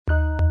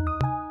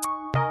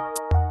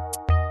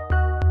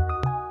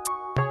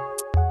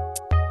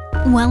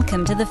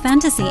Welcome to the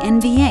Fantasy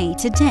NBA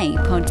Today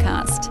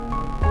podcast.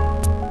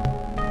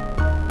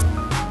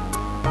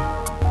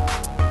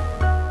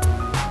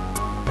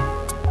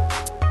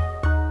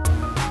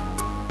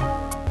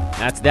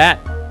 That's that.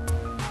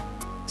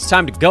 It's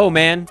time to go,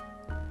 man.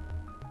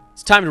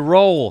 It's time to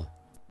roll.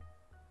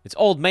 It's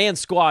Old Man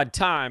Squad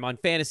time on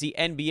Fantasy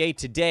NBA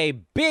Today.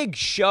 Big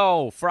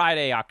show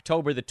Friday,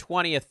 October the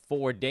 20th,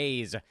 4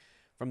 days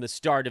from the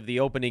start of the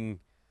opening.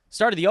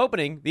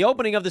 The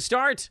opening of the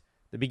start.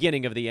 The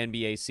beginning of the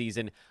NBA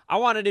season. I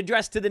wanted to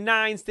dress to the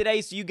nines today,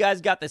 so you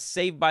guys got the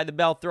Saved by the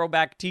Bell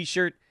throwback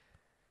t-shirt,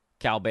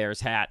 Cal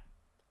Bears hat,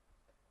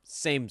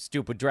 same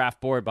stupid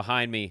draft board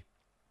behind me,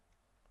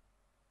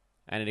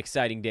 and an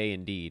exciting day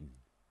indeed.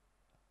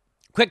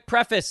 Quick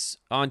preface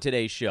on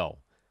today's show.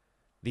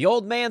 The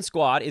Old Man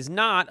Squad is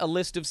not a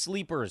list of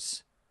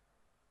sleepers.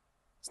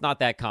 It's not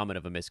that common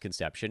of a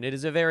misconception. It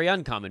is a very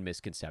uncommon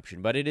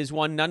misconception, but it is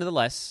one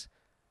nonetheless.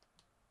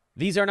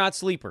 These are not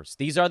sleepers.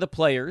 These are the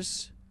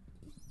players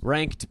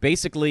ranked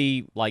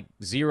basically like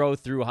 0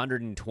 through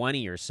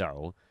 120 or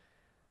so,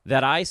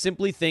 that I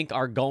simply think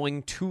are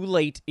going too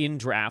late in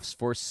drafts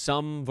for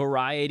some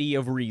variety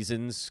of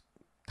reasons,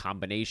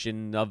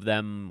 combination of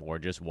them, or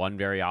just one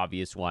very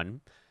obvious one.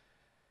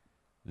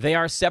 They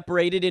are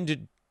separated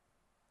into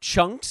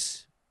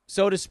chunks,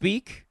 so to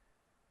speak.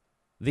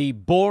 The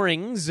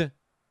borings,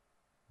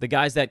 the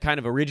guys that kind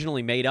of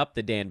originally made up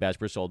the Dan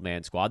Besbris Old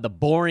Man Squad, the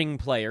boring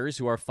players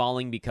who are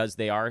falling because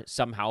they are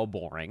somehow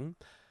boring.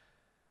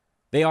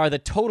 They are the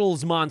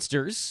totals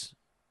monsters,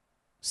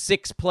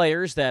 6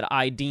 players that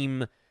I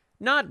deem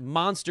not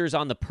monsters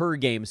on the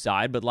per-game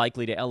side, but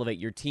likely to elevate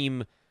your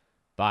team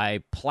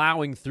by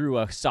plowing through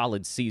a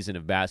solid season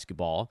of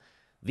basketball.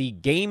 The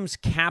Games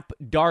Cap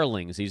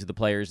darlings, these are the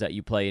players that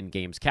you play in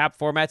Games Cap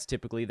formats.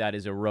 Typically, that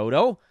is a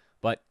roto,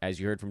 but as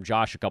you heard from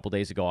Josh a couple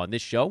days ago on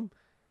this show,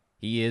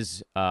 he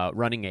is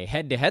running a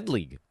head-to-head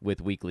league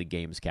with weekly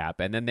Games Cap.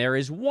 And then there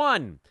is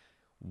one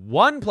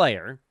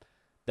player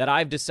that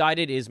I've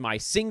decided is my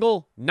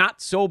single,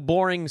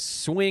 not-so-boring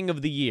swing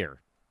of the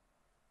year.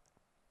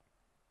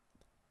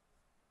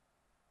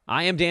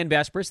 I am Dan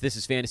Besbris. This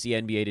is Fantasy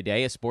NBA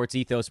Today, a Sports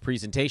Ethos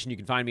presentation. You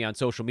can find me on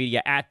social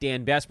media at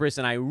Dan Besbris,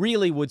 and I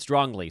really would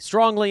strongly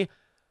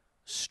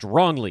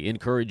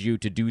encourage you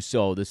to do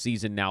so. The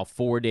season now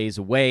 4 days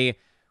away.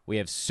 We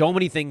have so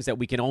many things that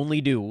we can only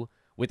do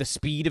with the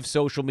speed of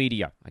social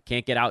media. I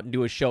can't get out and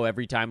do a show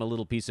every time a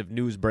little piece of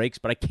news breaks,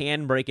 but I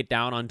can break it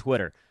down on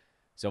Twitter.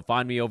 So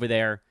find me over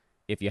there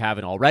if you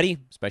haven't already,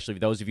 especially for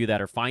those of you that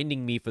are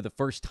finding me for the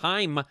first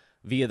time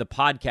via the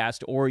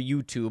podcast or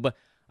YouTube.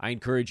 I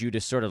encourage you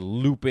to sort of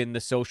loop in the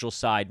social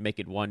side, make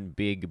it one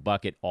big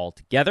bucket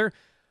altogether.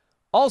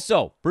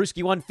 Also,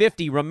 Brewski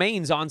 150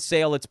 remains on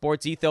sale at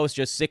Sports Ethos,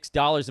 just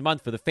 $6 a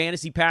month for the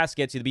Fantasy Pass.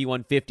 Gets you the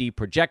B150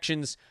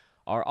 projections,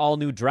 our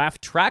all-new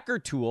draft tracker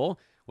tool,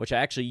 which I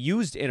actually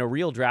used in a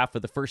real draft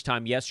for the first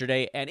time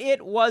yesterday, and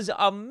it was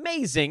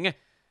amazing.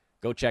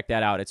 Go check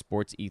that out at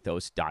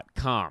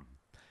sportsethos.com.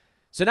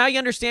 So now you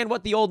understand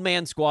what the Old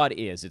Man Squad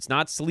is. It's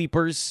not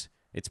sleepers.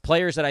 It's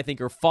players that I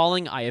think are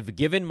falling. I have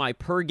given my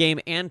per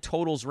game and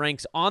totals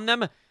ranks on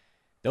them.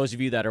 Those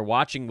of you that are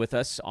watching with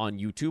us on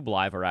YouTube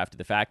live or after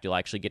the fact, you'll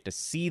actually get to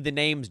see the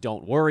names.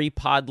 Don't worry,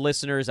 pod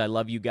listeners. I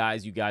love you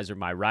guys. You guys are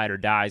my ride or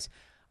dies.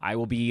 I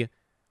will be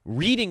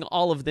reading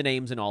all of the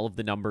names and all of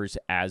the numbers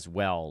as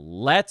well.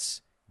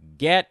 Let's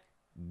get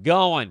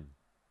going.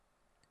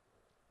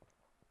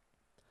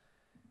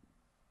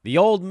 The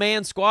Old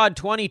Man Squad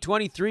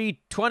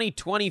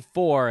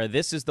 2023-2024.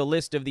 This is the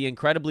list of the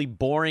incredibly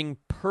boring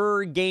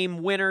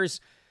per-game winners.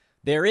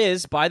 There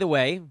is, by the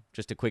way,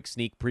 just a quick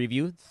sneak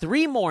preview,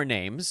 3 more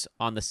names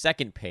on the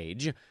second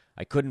page.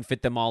 I couldn't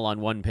fit them all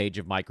on one page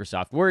of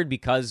Microsoft Word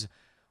because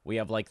we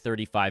have like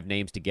 35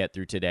 names to get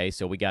through today,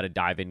 so we got to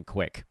dive in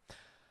quick.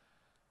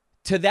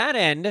 To that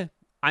end,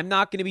 I'm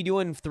not going to be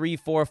doing 3,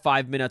 4,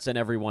 5 minutes on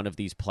every one of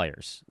these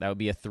players. That would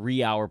be a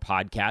 3-hour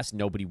podcast.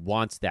 Nobody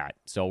wants that.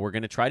 So we're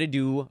going to try to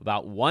do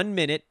about 1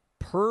 minute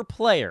per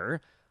player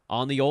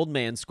on the Old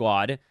Man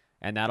Squad,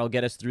 and that'll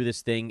get us through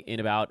this thing in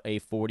about a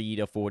 40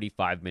 to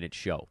 45-minute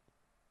show.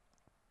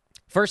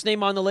 First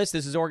name on the list,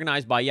 this is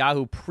organized by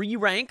Yahoo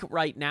pre-rank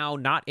right now,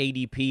 not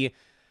ADP.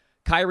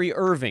 Kyrie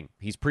Irving.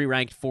 He's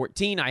pre-ranked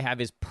 14. I have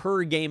his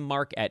per-game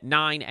mark at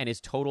 9 and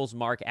his totals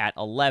mark at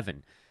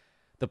 11.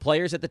 The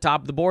players at the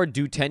top of the board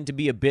do tend to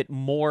be a bit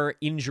more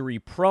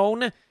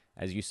injury-prone.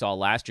 As you saw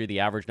last year, the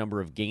average number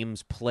of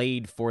games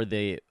played for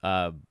the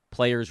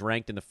players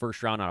ranked in the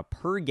first round on a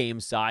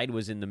per-game side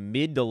was in the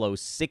mid to low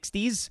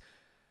 60s.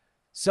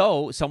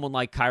 So someone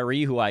like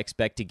Kyrie, who I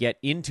expect to get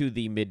into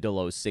the mid to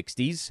low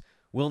 60s,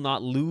 will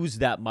not lose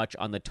that much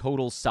on the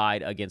total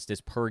side against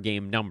his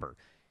per-game number.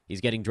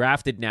 He's getting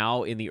drafted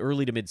now in the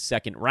early to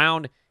mid-second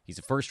round. He's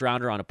a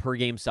first-rounder on a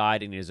per-game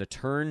side, and is a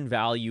turn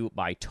value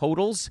by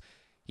totals.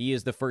 He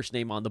is the first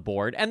name on the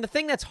board. And the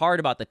thing that's hard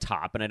about the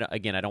top, and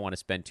I don't want to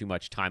spend too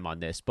much time on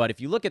this, but if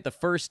you look at the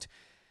first,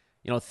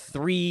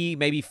 3,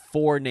 maybe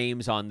 4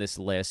 names on this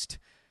list,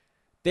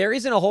 there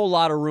isn't a whole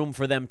lot of room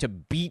for them to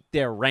beat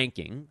their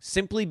ranking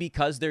simply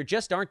because there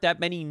just aren't that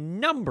many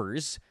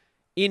numbers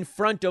in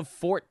front of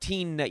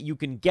 14 that you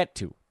can get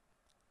to.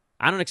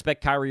 I don't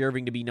expect Kyrie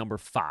Irving to be number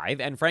 5,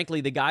 and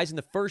frankly, the guys in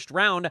the first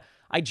round,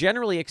 I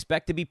generally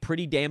expect to be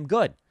pretty damn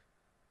good.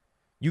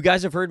 You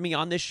guys have heard me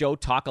on this show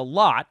talk a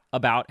lot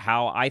about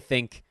how I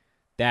think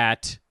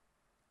that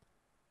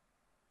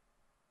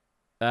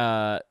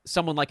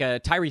someone like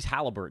a Tyrese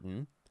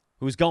Halliburton,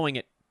 who's going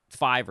at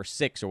 5 or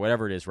 6 or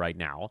whatever it is right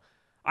now,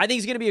 I think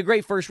he's going to be a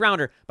great first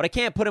rounder, but I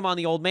can't put him on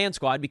the old man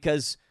squad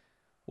because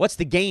what's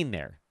the gain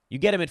there? You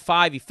get him at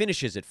 5, he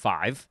finishes at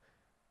 5.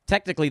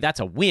 Technically, that's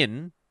a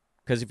win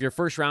because if your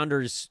first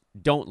rounders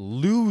don't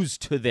lose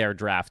to their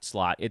draft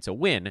slot, it's a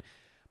win.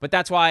 But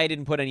that's why I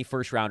didn't put any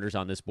first rounders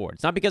on this board.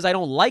 It's not because I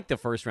don't like the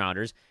first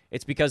rounders.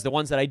 It's because the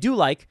ones that I do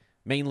like,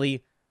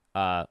 mainly,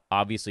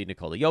 obviously,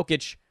 Nikola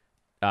Jokic,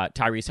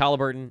 Tyrese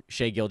Halliburton,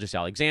 Shai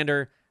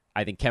Gilgeous-Alexander.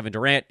 I think Kevin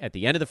Durant at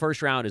the end of the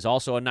first round is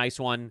also a nice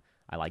one.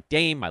 I like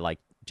Dame. I like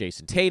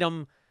Jason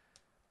Tatum.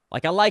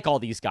 I like all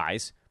these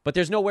guys, but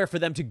there's nowhere for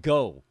them to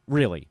go,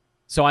 really.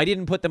 So I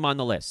didn't put them on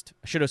the list.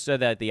 I should have said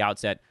that at the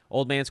outset.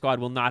 Old Man Squad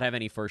will not have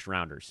any first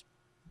rounders.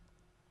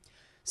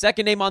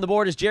 Second name on the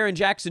board is Jaren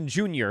Jackson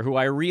Jr., who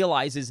I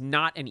realize is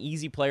not an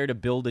easy player to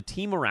build a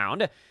team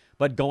around,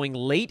 but going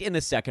late in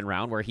the second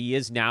round, where he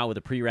is now with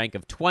a pre-rank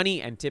of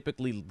 20, and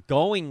typically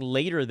going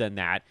later than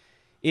that,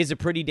 is a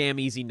pretty damn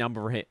easy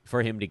number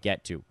for him to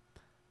get to.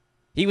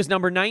 He was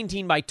number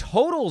 19 by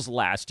totals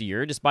last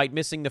year, despite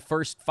missing the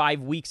first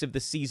 5 weeks of the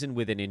season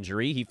with an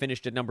injury. He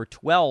finished at number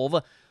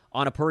 12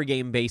 on a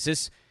per-game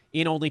basis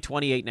in only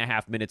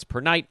 28.5 minutes per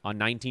night on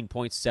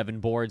 19.7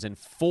 boards and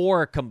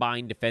 4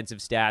 combined defensive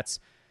stats.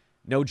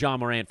 No Ja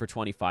Morant for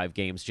 25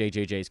 games.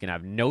 JJJ is going to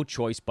have no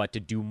choice but to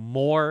do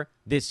more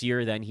this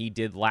year than he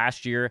did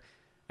last year,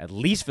 at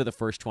least for the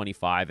first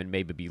 25 and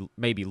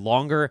maybe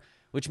longer,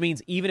 which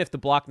means even if the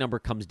block number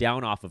comes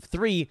down off of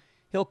 3,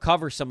 he'll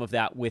cover some of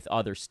that with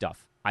other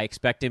stuff. I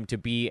expect him to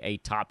be a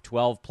top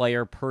 12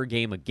 player per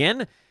game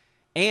again,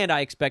 and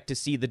I expect to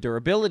see the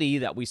durability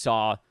that we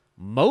saw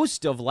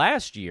most of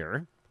last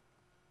year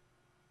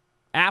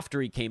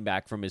after he came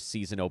back from his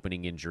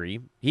season-opening injury.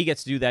 He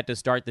gets to do that to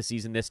start the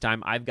season this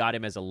time. I've got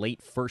him as a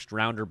late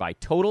first-rounder by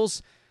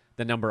totals.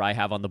 The number I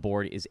have on the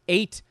board is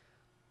 8.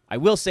 I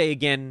will say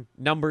again,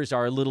 numbers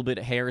are a little bit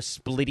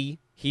hair-splitty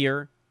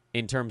here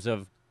in terms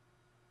of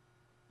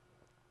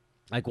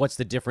what's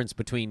the difference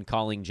between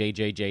calling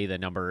JJJ the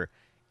number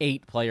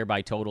 8 player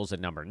by totals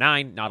and number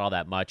 9? Not all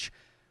that much.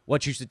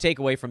 What you should take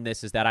away from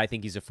this is that I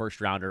think he's a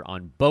first-rounder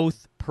on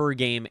both per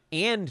game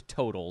and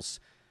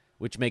totals,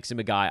 which makes him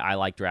a guy I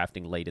like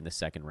drafting late in the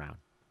second round.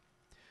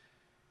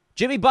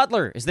 Jimmy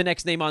Butler is the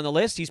next name on the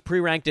list. He's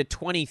pre-ranked at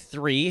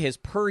 23. His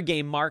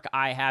per-game mark,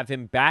 I have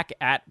him back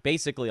at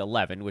basically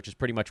 11, which is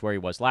pretty much where he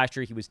was last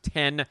year. He was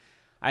 10.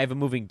 I have him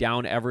moving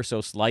down ever so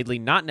slightly,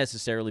 not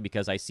necessarily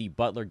because I see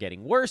Butler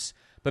getting worse,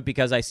 but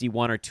because I see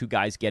 1 or 2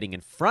 guys getting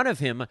in front of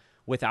him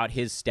without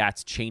his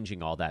stats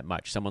changing all that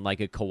much. Someone like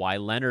a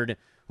Kawhi Leonard,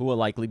 who will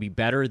likely be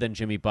better than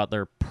Jimmy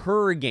Butler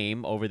per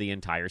game over the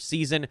entire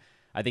season.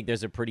 I think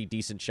there's a pretty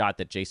decent shot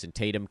that Jason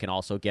Tatum can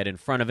also get in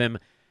front of him.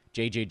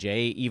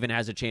 JJJ even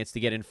has a chance to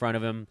get in front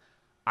of him.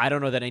 I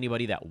don't know that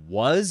anybody that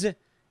was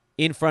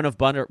in front of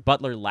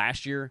Butler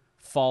last year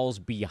falls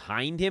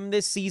behind him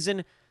this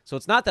season. So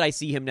it's not that I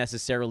see him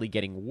necessarily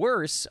getting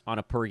worse on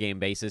a per-game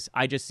basis.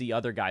 I just see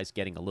other guys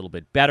getting a little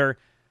bit better.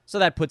 So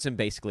that puts him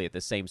basically at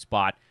the same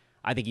spot.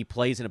 I think he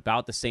plays in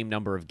about the same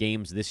number of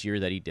games this year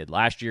that he did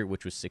last year,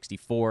 which was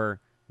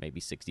 64, maybe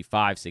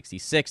 65,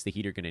 66. The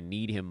Heat are going to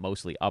need him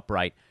mostly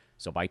upright.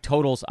 So by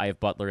totals, I have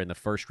Butler in the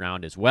first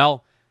round as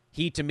well.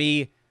 He, to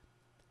me,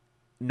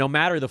 no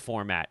matter the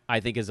format, I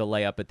think is a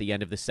layup at the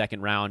end of the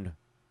second round.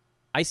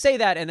 I say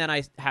that, and then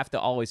I have to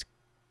always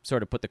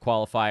sort of put the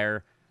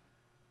qualifier,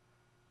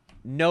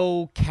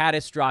 no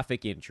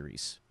catastrophic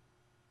injuries.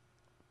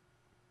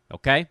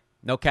 Okay?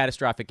 No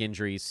catastrophic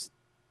injuries.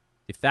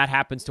 If that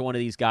happens to one of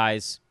these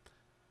guys,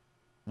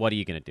 what are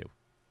you going to do?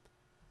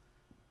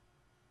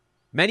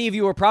 Many of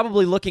you are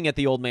probably looking at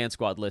the Old Man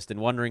Squad list and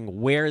wondering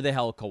where the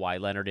hell Kawhi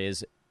Leonard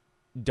is.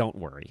 Don't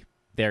worry.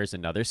 There's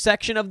another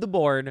section of the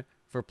board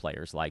for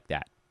players like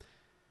that.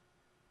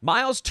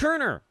 Miles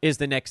Turner is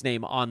the next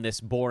name on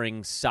this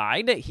boring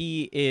side.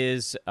 He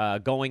is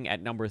going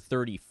at number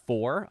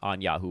 34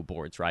 on Yahoo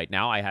boards right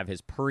now. I have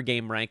his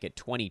per-game rank at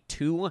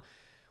 22,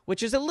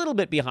 which is a little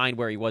bit behind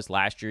where he was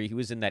last year. He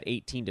was in that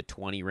 18 to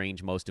 20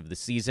 range most of the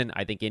season.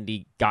 I think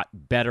Indy got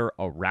better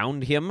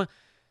around him,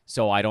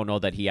 so I don't know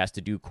that he has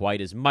to do quite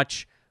as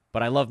much.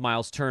 But I love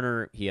Miles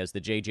Turner. He has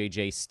the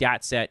JJJ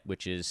stat set,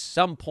 which is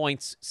some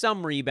points,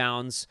 some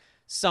rebounds,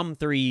 some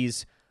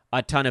threes,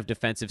 a ton of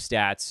defensive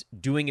stats,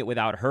 doing it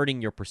without hurting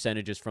your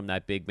percentages from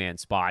that big man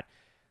spot.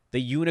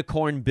 The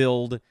unicorn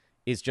build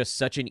is just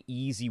such an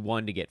easy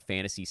one to get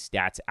fantasy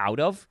stats out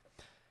of.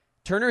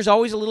 Turner's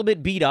always a little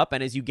bit beat up,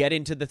 and as you get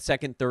into the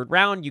second, third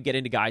round, you get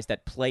into guys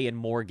that play in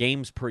more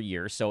games per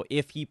year. So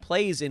if he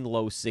plays in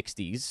low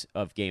 60s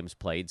of games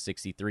played,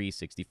 63,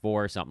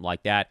 64, something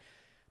like that,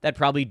 That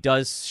probably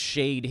does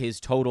shade his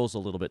totals a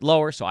little bit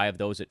lower, so I have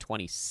those at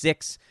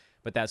 26,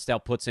 but that still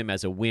puts him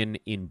as a win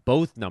in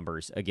both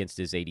numbers against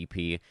his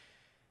ADP.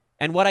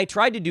 And what I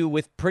tried to do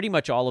with pretty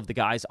much all of the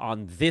guys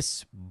on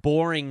this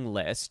boring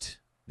list,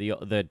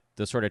 the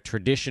sort of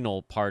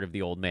traditional part of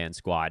the old man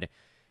squad,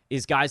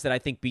 is guys that I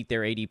think beat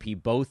their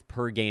ADP both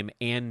per game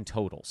and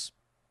totals.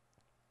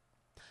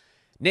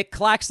 Nick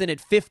Claxton at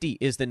 50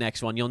 is the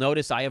next one. You'll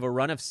notice I have a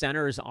run of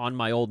centers on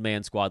my old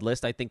man squad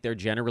list. I think they're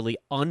generally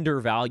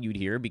undervalued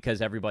here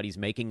because everybody's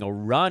making a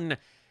run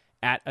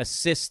at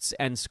assists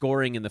and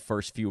scoring in the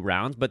first few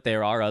rounds, but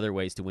there are other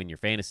ways to win your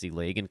fantasy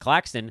league. And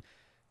Claxton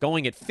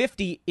going at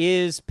 50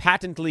 is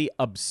patently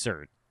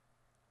absurd.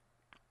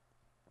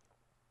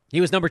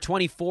 He was number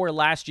 24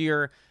 last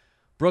year.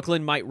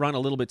 Brooklyn might run a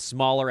little bit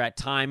smaller at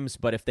times,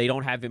 but if they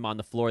don't have him on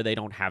the floor, they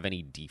don't have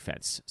any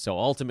defense. So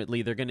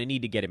ultimately, they're going to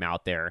need to get him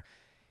out there.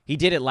 He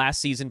did it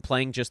last season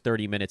playing just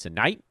 30 minutes a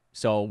night,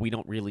 so we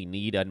don't really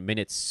need a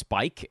minute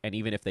spike. And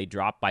even if they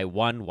drop by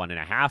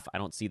 1.5, I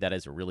don't see that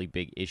as a really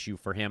big issue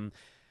for him.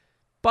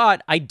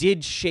 But I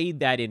did shade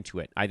that into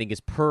it. I think his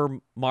per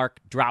mark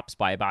drops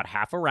by about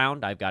half a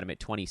round. I've got him at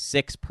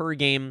 26 per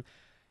game.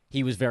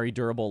 He was very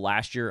durable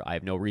last year. I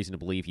have no reason to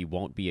believe he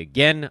won't be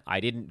again.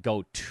 I didn't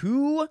go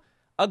too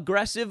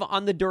aggressive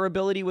on the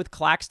durability with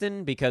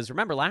Claxton because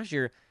remember last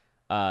year,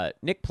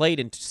 Nick played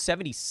in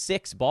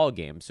 76 ball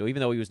games. So even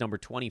though he was number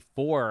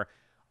 24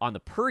 on the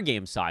per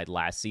game side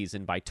last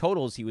season, by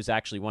totals, he was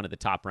actually one of the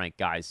top ranked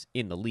guys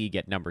in the league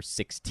at number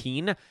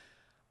 16.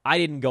 I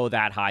didn't go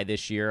that high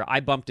this year. I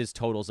bumped his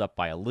totals up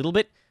by a little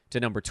bit to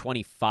number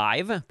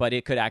 25, but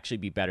it could actually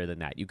be better than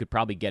that. You could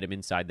probably get him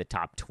inside the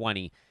top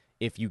 20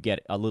 if you get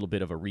a little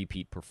bit of a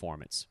repeat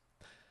performance.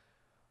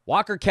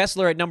 Walker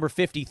Kessler at number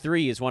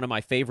 53 is one of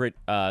my favorite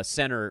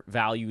center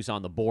values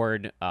on the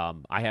board.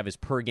 I have his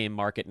per-game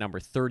mark at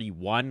number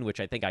 31, which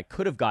I think I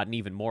could have gotten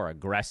even more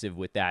aggressive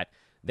with that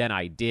than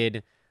I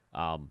did.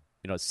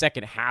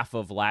 Second half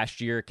of last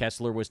year,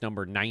 Kessler was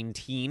number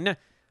 19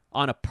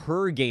 on a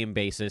per-game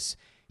basis.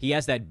 He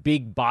has that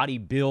big body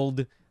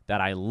build that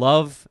I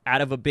love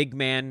out of a big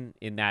man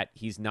in that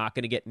he's not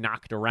going to get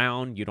knocked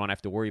around. You don't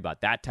have to worry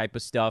about that type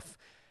of stuff.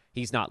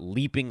 He's not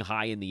leaping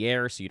high in the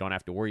air, so you don't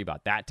have to worry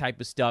about that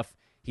type of stuff.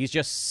 He's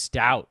just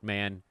stout,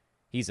 man.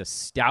 He's a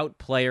stout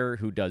player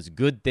who does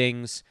good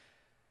things.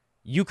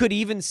 You could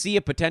even see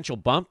a potential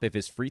bump if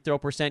his free throw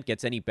percent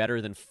gets any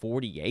better than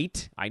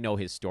 48. I know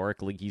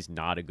historically he's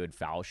not a good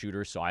foul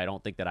shooter, so I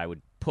don't think that I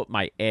would put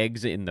my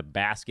eggs in the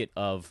basket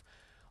of,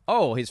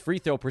 his free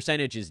throw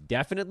percentage is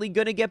definitely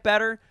going to get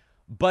better,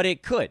 but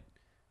it could.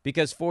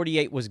 Because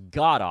 48 was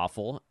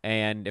god-awful,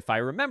 and if I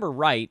remember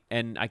right,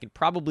 and I could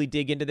probably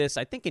dig into this,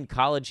 I think in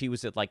college he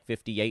was at like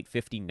 58,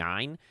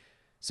 59.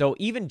 So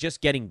even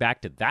just getting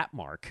back to that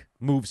mark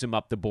moves him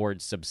up the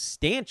board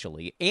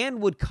substantially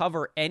and would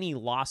cover any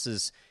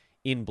losses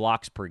in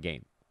blocks per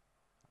game.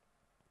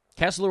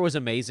 Kessler was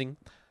amazing.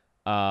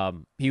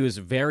 He was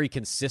very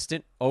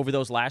consistent over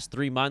those last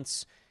 3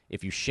 months.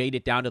 If you shade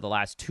it down to the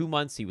last 2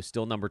 months, he was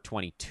still number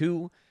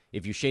 22.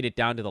 If you shade it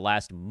down to the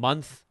last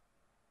month,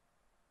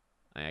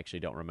 I actually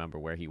don't remember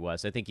where he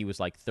was. I think he was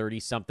like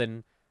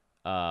 30-something.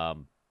 Yeah,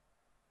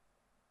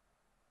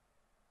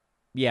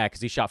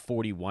 because he shot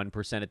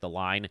 41% at the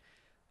line.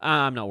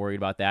 I'm not worried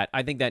about that.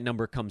 I think that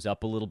number comes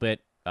up a little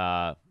bit.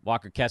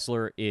 Walker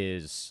Kessler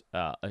is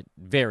a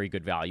very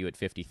good value at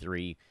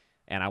 53,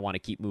 and I want to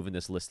keep moving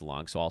this list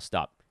along, so I'll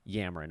stop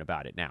yammering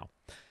about it now.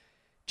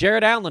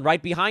 Jared Allen,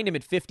 right behind him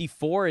at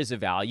 54 is a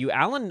value.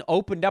 Allen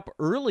opened up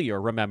earlier,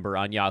 remember,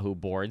 on Yahoo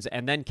boards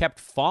and then kept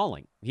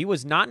falling. He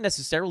was not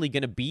necessarily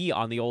going to be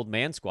on the old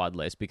man squad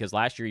list because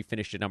last year he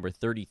finished at number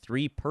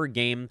 33 per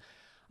game.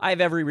 I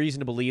have every reason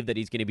to believe that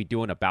he's going to be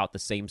doing about the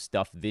same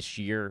stuff this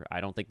year.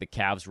 I don't think the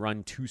Cavs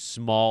run too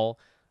small.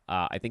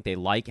 I think they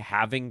like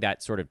having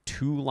that sort of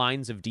two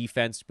lines of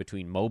defense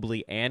between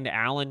Mobley and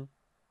Allen.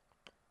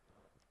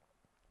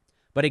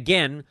 But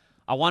again,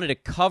 I wanted to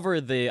cover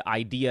the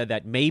idea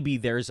that maybe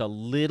there's a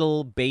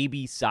little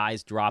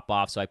baby-sized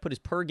drop-off, so I put his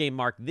per-game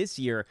mark this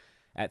year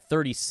at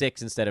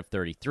 36 instead of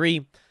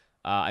 33.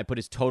 I put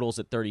his totals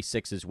at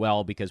 36 as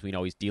well because we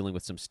know he's dealing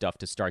with some stuff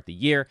to start the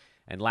year,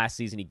 and last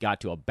season he got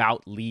to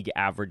about league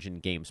average in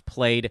games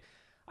played.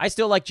 I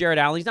still like Jared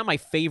Allen. He's not my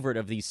favorite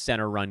of these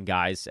center-run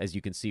guys, as you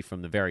can see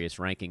from the various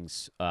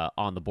rankings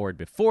on the board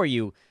before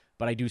you,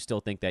 but I do still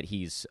think that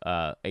he's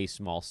a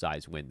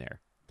small-size win there.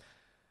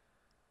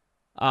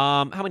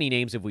 How many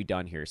names have we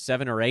done here?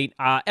 7 or 8?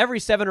 Every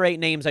 7 or 8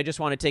 names, I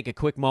just want to take a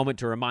quick moment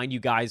to remind you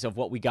guys of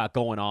what we got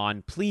going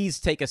on. Please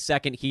take a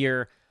second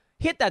here.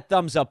 Hit that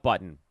thumbs up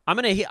button. I'm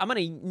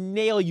gonna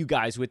nail you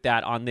guys with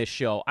that on this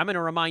show. I'm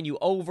gonna remind you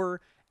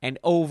over and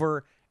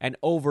over and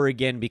over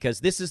again because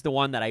this is the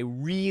one that I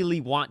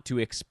really want to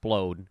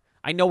explode.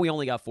 I know we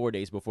only got 4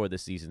 days before the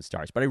season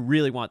starts, but I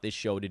really want this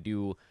show to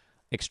do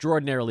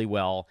extraordinarily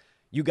well.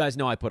 You guys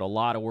know I put a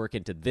lot of work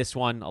into this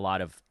one, a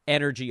lot of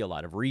energy, a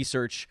lot of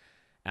research.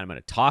 And I'm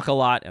going to talk a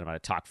lot, and I'm going to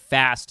talk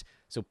fast.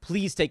 So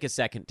please take a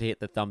second to hit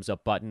the thumbs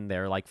up button.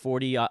 There are like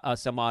 40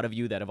 some odd of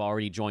you that have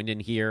already joined in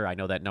here. I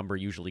know that number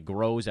usually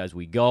grows as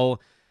we go.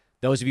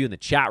 Those of you in the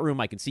chat room,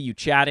 I can see you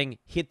chatting.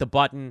 Hit the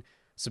button.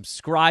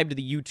 Subscribe to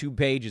the YouTube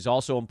page is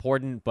also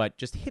important, but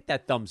just hit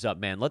that thumbs up,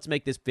 man. Let's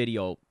make this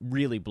video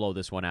really blow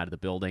this one out of the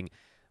building.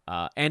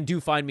 And do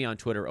find me on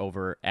Twitter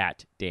over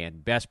at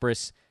Dan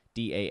Besbris,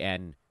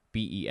 DanBesbris.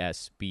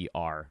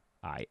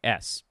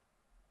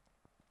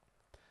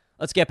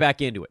 Let's get back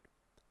into it.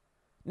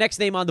 Next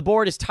name on the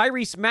board is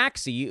Tyrese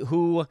Maxey,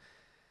 who,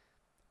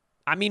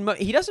 I mean,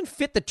 he doesn't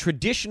fit the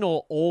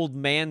traditional old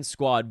man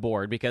squad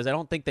board because I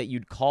don't think that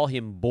you'd call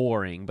him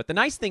boring. But the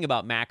nice thing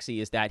about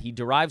Maxey is that he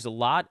derives a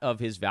lot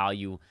of his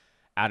value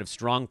out of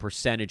strong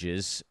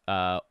percentages,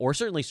 or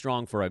certainly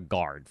strong for a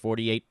guard.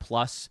 48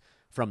 plus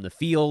from the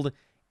field,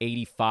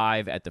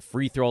 85 at the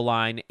free throw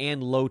line,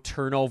 and low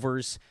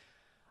turnovers.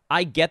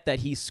 I get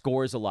that he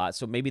scores a lot,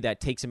 so maybe that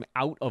takes him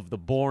out of the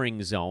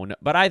boring zone,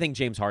 but I think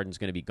James Harden's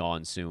going to be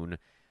gone soon.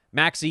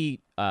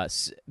 Maxey,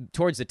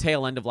 towards the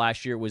tail end of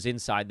last year, was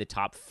inside the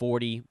top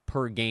 40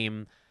 per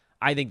game.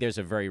 I think there's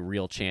a very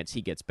real chance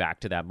he gets back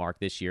to that mark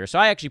this year. So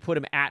I actually put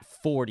him at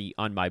 40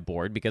 on my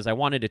board because I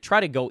wanted to try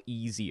to go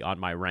easy on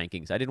my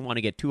rankings. I didn't want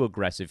to get too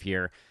aggressive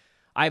here.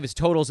 I have his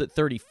totals at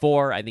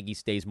 34. I think he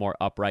stays more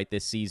upright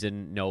this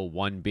season. No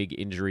one big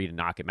injury to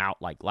knock him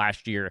out like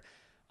last year.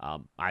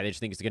 I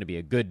just think it's going to be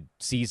a good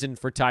season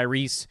for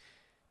Tyrese.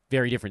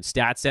 Very different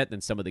stat set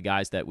than some of the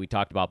guys that we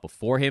talked about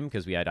before him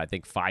because we had, I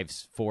think, 4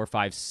 or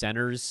 5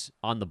 centers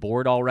on the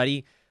board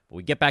already. But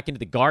we get back into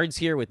the guards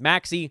here with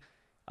Maxey.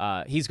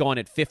 He's going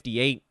at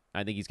 58.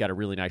 I think he's got a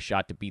really nice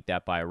shot to beat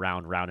that by a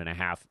round and a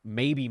half,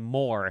 maybe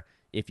more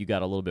if you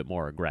got a little bit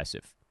more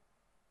aggressive.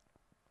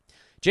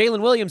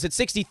 Jalen Williams at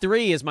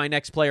 63 is my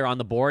next player on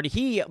the board.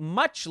 He,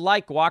 much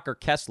like Walker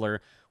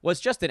Kessler, was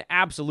just an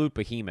absolute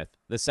behemoth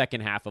the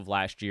second half of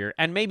last year,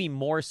 and maybe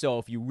more so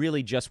if you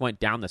really just went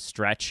down the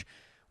stretch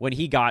when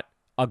he got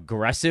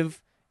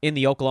aggressive in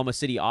the Oklahoma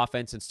City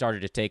offense and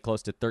started to take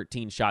close to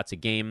 13 shots a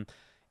game.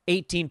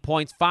 18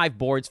 points, 5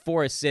 boards,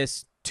 4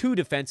 assists, 2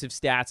 defensive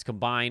stats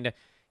combined.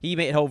 He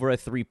made over a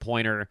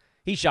three-pointer.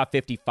 He shot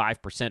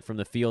 55% from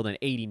the field and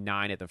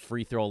 89% at the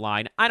free throw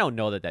line. I don't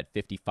know that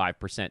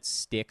 55%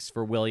 sticks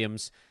for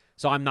Williams,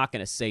 so I'm not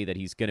going to say that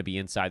he's going to be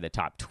inside the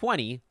top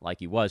 20 like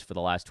he was for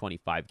the last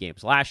 25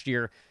 games last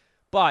year,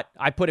 but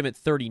I put him at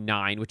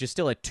 39, which is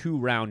still a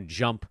 2-round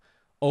jump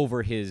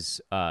over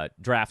his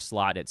draft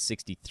slot at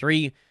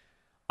 63.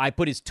 I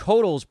put his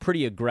totals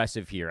pretty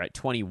aggressive here at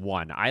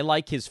 21. I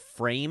like his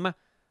frame.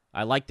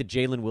 I like the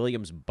Jalen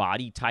Williams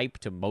body type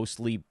to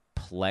mostly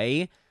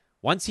play.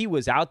 Once he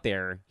was out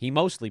there, he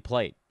mostly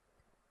played.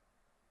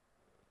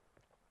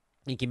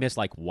 I think he missed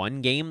like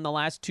 1 game the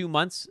last 2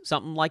 months,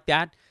 something like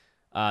that.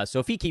 So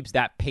if he keeps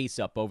that pace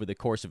up over the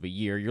course of a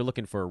year, you're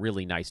looking for a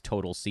really nice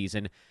total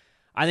season.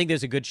 I think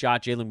there's a good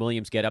shot Jalen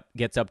Williams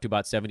gets up to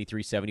about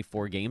 73,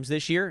 74 games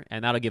this year,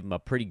 and that'll give him a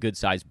pretty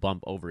good-sized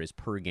bump over his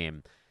per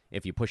game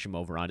if you push him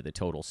over onto the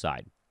total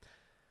side.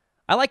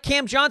 I like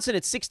Cam Johnson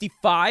at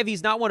 65.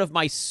 He's not one of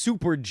my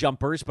super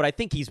jumpers, but I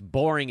think he's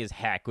boring as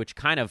heck, which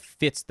kind of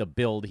fits the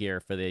build here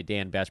for the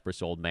Dan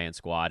Besbris Old Man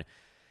squad.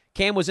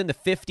 Cam was in the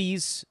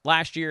 50s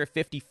last year,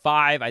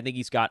 55. I think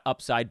he's got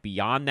upside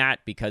beyond that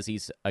because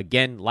he's,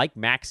 again, like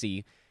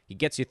Maxey, he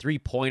gets you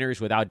 3-pointers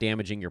without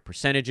damaging your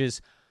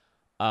percentages.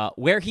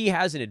 Where he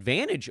has an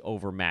advantage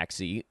over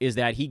Maxey is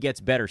that he gets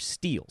better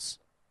steals,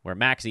 where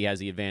Maxey has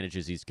the advantage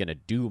is he's going to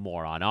do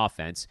more on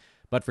offense.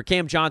 But for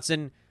Cam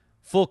Johnson,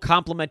 full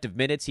complement of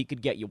minutes, he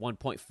could get you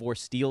 1.4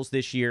 steals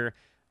this year.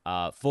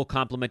 Full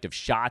complement of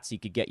shots, he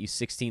could get you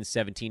 16,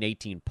 17,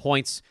 18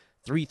 points.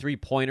 3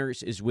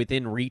 3-pointers is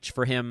within reach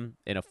for him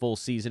in a full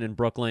season in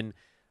Brooklyn.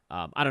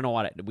 I don't know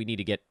what we need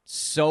to get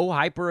so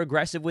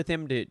hyper-aggressive with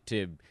him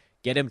to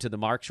get him to the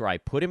marks where I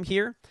put him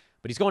here.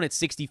 But he's going at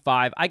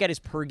 65. I got his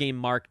per-game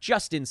mark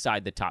just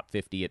inside the top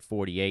 50 at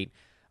 48.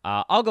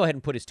 I'll go ahead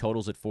and put his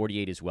totals at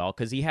 48 as well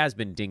because he has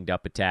been dinged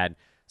up a tad.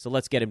 So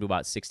let's get him to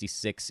about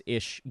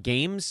 66-ish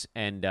games,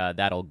 and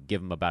that'll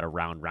give him about a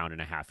round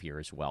and a half here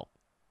as well.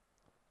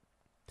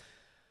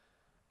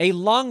 A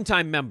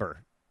longtime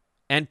member,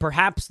 and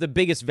perhaps the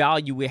biggest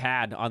value we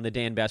had on the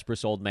Dan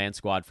Besbris Old Man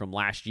squad from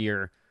last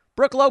year,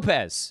 Brook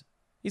Lopez.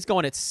 He's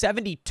going at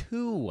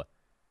 72.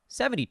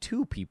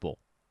 72 people.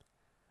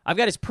 I've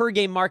got his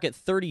per-game mark at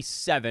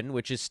 37,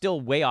 which is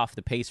still way off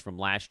the pace from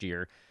last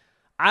year.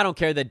 I don't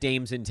care that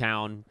Dame's in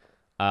town.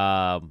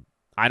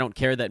 I don't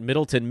care that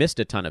Middleton missed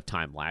a ton of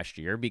time last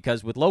year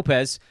because with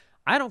Lopez,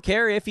 I don't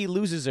care if he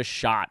loses a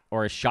shot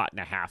or a shot and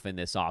a half in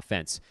this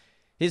offense.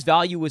 His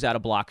value was out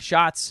of block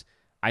shots.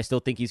 I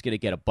still think he's going to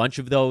get a bunch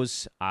of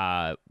those.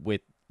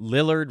 With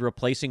Lillard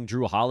replacing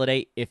Drew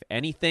Holiday, if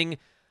anything,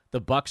 the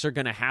Bucks are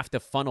going to have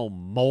to funnel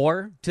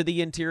more to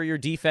the interior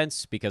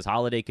defense because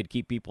Holiday could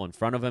keep people in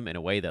front of him in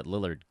a way that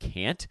Lillard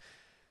can't.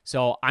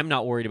 So I'm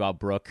not worried about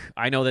Brook.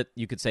 I know that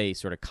you could say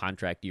sort of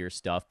contract year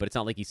stuff, but it's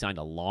not like he signed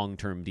a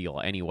long-term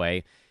deal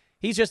anyway.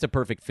 He's just a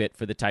perfect fit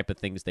for the type of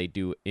things they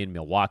do in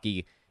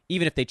Milwaukee.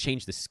 even if they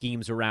change the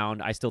schemes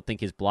around, I still think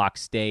his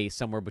blocks stay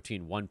somewhere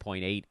between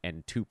 1.8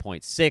 and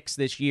 2.6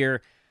 this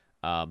year,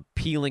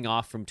 peeling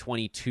off from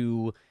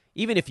 22.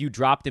 Even if you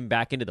dropped him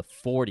back into the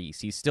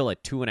 40s, he's still a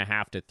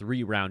 2.5 to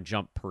 3 round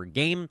jump per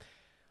game.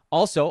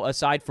 Also,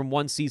 aside from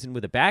one season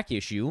with a back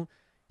issue,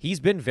 he's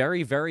been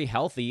very, very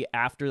healthy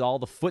after all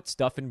the foot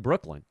stuff in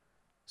Brooklyn.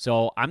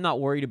 So I'm not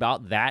worried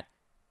about that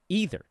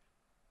either.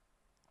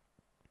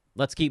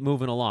 Let's keep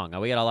moving along.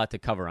 We got a lot to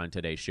cover on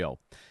today's show.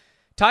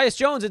 Tyus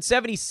Jones at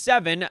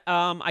 77.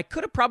 I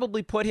could have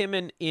probably put him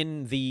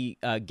in the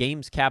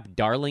games cap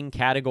darling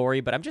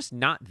category, but I'm just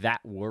not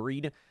that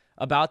worried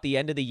about the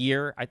end of the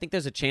year. I think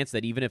there's a chance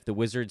that even if the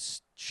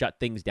Wizards shut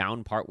things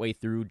down partway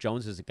through,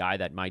 Jones is a guy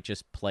that might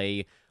just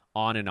play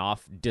on and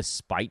off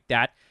despite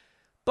that.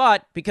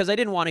 But because I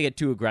didn't want to get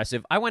too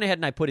aggressive, I went ahead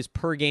and I put his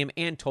per game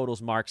and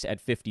totals marks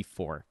at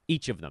 54,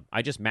 each of them.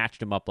 I just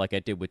matched them up like I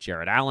did with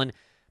Jarrett Allen,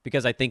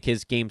 because I think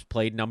his games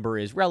played number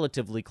is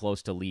relatively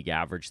close to league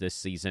average this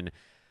season.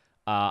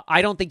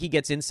 I don't think he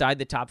gets inside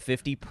the top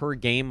 50 per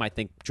game. I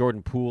think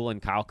Jordan Poole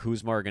and Kyle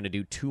Kuzma are going to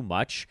do too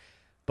much.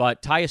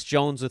 But Tyus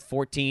Jones with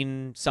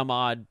 14 some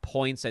odd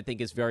points, I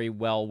think is very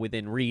well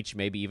within reach,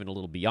 maybe even a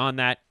little beyond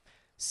that.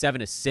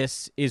 7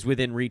 assists is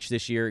within reach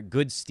this year.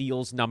 Good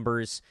steals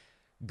numbers,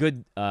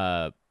 good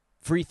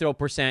free throw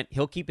percent.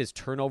 He'll keep his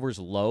turnovers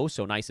low,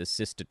 so nice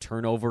assist to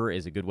turnover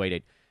is a good way to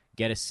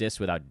get assists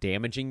without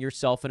damaging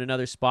yourself in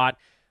another spot.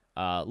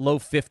 Low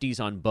 50s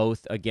on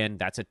both. Again,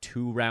 that's a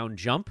 2-round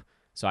jump,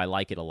 so I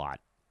like it a lot.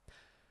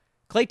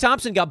 Klay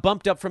Thompson got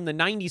bumped up from the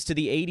 90s to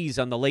the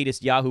 80s on the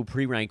latest Yahoo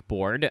pre-rank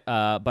board,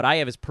 but I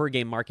have his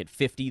per-game mark at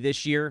 50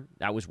 this year.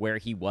 That was where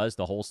he was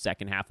the whole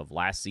second half of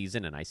last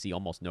season, and I see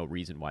almost no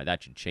reason why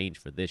that should change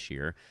for this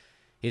year.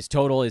 His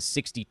total is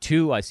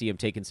 62. I see him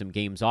taking some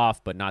games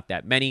off, but not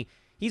that many.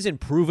 He's in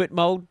prove-it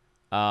mode.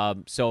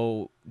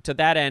 So to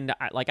that end,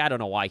 I don't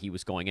know why he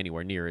was going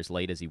anywhere near as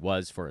late as he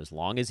was for as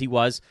long as he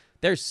was.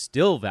 There's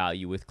still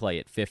value with Klay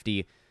at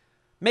 50.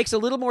 Makes a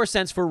little more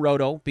sense for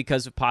Roto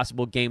because of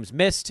possible games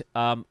missed.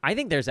 I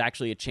think there's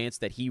actually a chance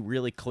that he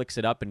really clicks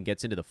it up and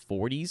gets into the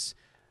 40s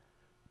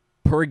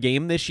per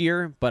game this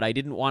year, but I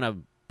didn't want to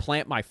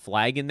plant my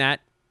flag in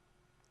that,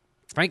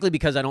 frankly,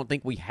 because I don't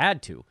think we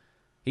had to.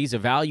 He's a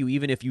value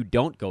even if you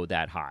don't go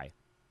that high.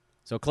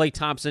 So Klay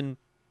Thompson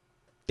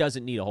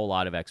doesn't need a whole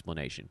lot of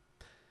explanation.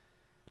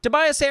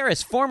 Tobias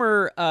Harris,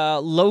 former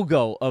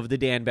logo of the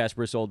Dan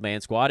Besbris Old Man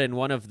Squad and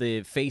one of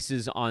the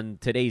faces on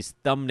today's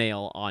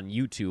thumbnail on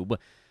YouTube.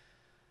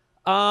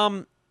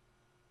 I'm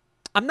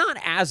not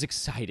as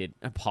excited.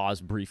 I pause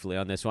briefly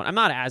on this one. I'm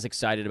not as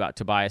excited about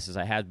Tobias as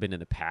I have been in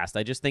the past.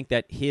 I just think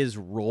that his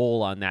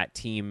role on that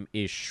team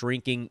is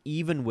shrinking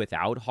even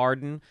without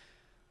Harden.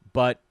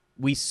 But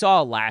we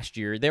saw last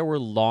year there were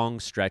long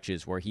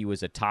stretches where he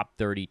was a top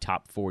 30,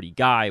 top 40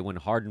 guy when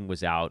Harden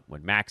was out,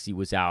 when Maxey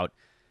was out.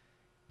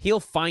 He'll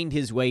find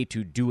his way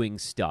to doing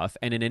stuff.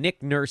 And in a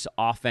Nick Nurse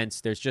offense,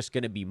 there's just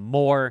going to be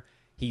more.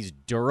 He's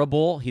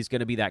durable. He's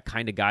going to be that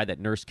kind of guy that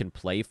Nurse can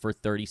play for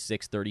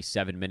 36,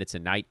 37 minutes a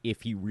night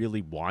if he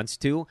really wants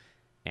to.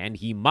 And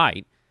he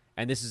might.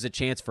 And this is a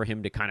chance for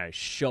him to kind of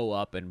show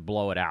up and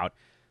blow it out.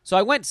 So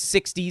I went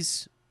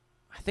 60s.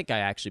 I think I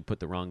actually put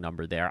the wrong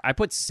number there. I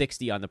put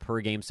 60 on the per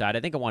game side.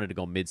 I think I wanted to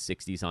go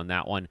mid-60s on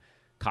that one,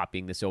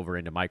 copying this over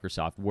into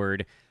Microsoft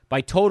Word. By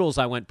totals,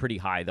 I went pretty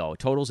high, though.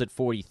 Totals at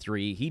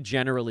 43. He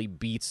generally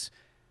beats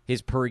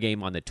his per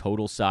game on the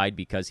total side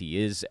because he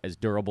is as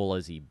durable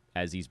as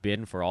he's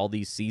been for all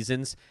these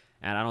seasons,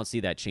 and I don't see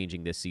that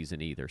changing this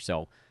season either.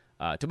 So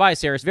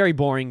Tobias Harris, very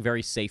boring,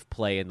 very safe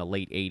play in the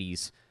late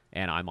 80s,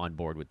 and I'm on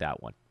board with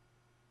that one.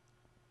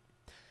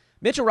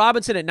 Mitchell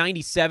Robinson at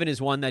 97 is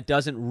one that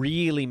doesn't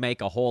really make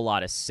a whole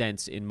lot of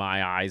sense in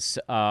my eyes.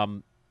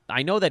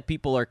 I know that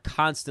people are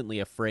constantly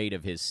afraid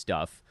of his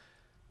stuff,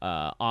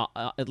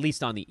 at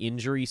least on the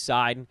injury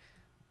side,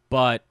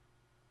 but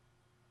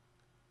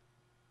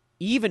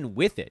even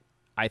with it,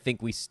 I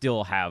think we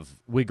still have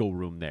wiggle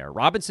room there.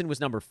 Robinson was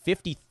number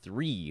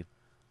 53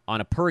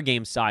 on a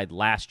per-game side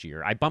last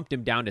year. I bumped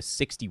him down to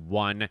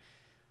 61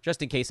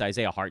 just in case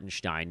Isaiah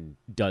Hartenstein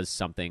does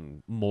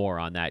something more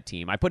on that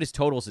team. I put his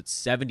totals at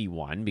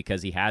 71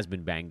 because he has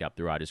been banged up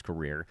throughout his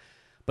career.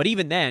 But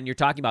even then, you're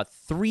talking about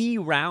 3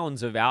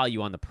 rounds of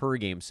value on the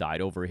per-game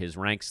side over his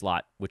rank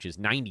slot, which is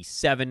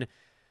 97.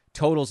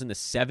 Totals in the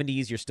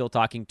 70s, you're still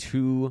talking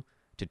 2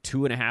 to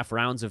 2.5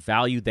 rounds of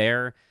value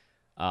there.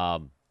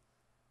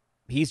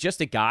 He's just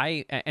a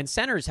guy, and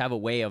centers have a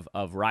way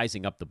of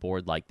rising up the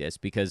board like this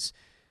because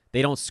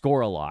they don't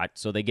score a lot,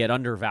 so they get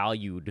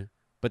undervalued.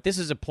 But this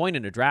is a point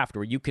in a draft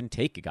where you can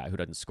take a guy who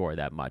doesn't score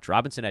that much.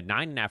 Robinson had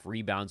 9.5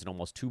 rebounds and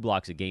almost 2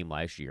 blocks a game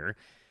last year.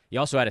 He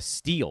also had a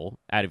steal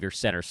out of your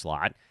center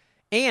slot.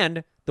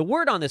 And the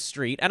word on the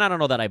street, and I don't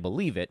know that I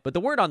believe it, but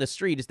the word on the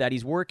street is that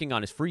he's working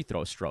on his free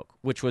throw stroke,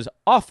 which was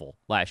awful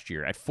last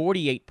year at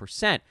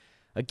 48%.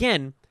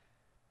 Again,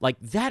 like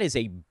that is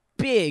a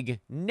big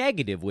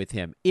negative with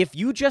him. If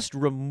you just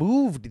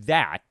removed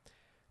that,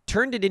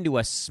 turned it into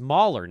a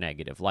smaller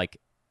negative, like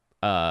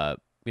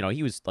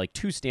he was like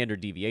 2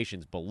 standard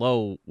deviations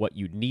below what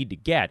you'd need to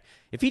get.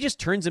 If he just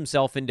turns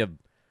himself into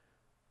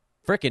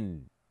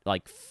frickin'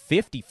 like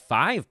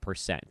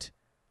 55%,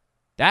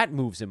 that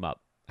moves him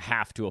up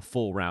half to a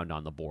full round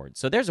on the board.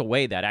 So there's a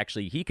way that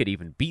actually he could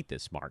even beat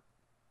this mark.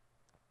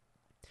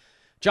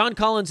 John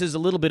Collins is a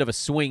little bit of a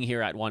swing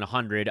here at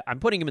 100. I'm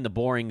putting him in the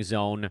boring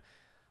zone.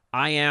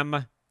 I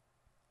am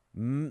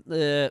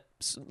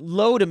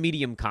low to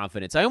medium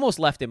confidence. I almost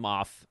left him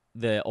off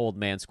the old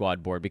man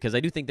squad board because I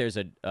do think there's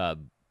a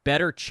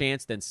better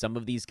chance than some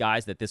of these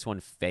guys that this one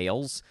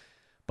fails.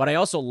 But I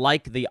also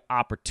like the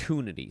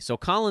opportunity. So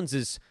Collins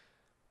is,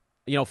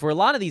 for a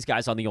lot of these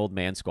guys on the old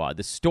man squad,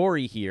 the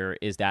story here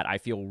is that I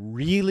feel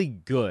really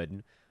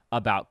good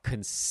about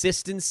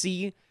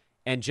consistency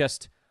and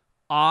just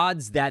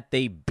odds that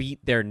they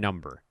beat their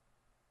number.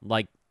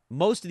 Like,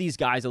 most of these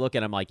guys I look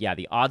at, I'm like, yeah,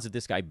 the odds of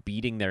this guy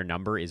beating their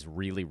number is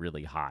really,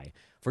 really high.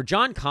 For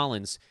John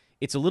Collins,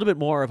 it's a little bit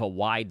more of a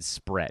wide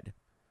spread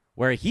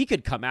where he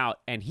could come out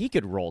and he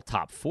could roll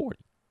top 40.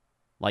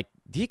 Like,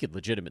 he could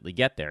legitimately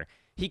get there.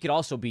 He could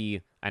also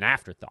be an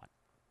afterthought.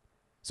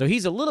 So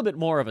he's a little bit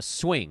more of a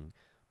swing,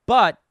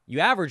 but you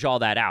average all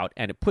that out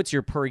and it puts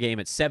your per game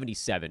at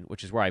 77,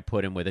 which is where I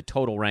put him with a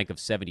total rank of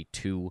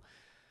 72.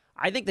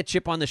 I think the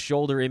chip on the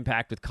shoulder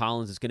impact with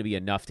Collins is going to be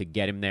enough to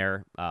get him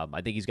there.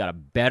 I think he's got a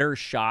better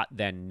shot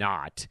than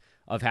not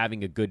of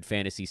having a good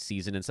fantasy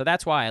season, and so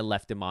that's why I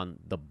left him on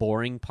the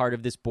boring part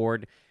of this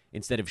board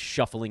instead of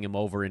shuffling him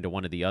over into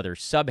one of the other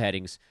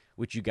subheadings,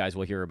 which you guys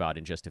will hear about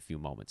in just a few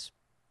moments.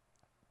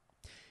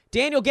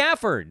 Daniel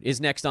Gafford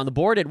is next on the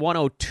board at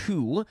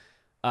 102.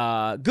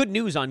 Good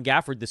news on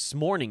Gafford this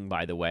morning,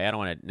 by the way. I don't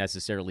want to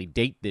necessarily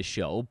date this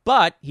show,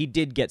 but he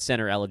did get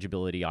center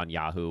eligibility on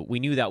Yahoo. We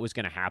knew that was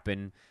going to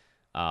happen.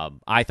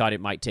 I thought it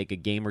might take a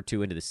game or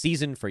two into the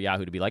season for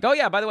Yahoo to be like, oh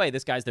yeah, by the way,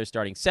 this guy's their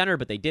starting center,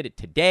 but they did it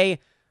today.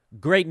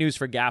 Great news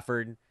for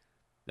Gafford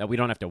that we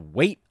don't have to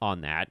wait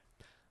on that.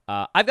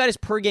 I've got his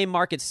per game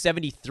mark at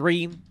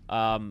 73.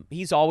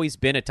 He's always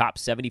been a top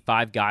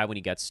 75 guy when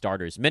he gets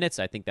starters minutes.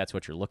 I think that's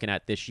what you're looking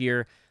at this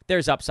year.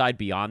 There's upside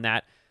beyond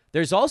that.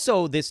 There's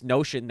also this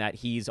notion that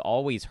he's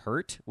always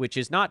hurt, which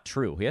is not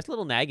true. He has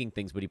little nagging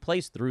things, but he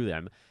plays through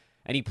them.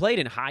 And he played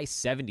in high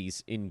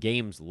 70s in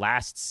games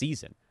last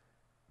season.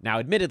 Now,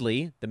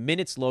 admittedly, the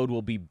minutes load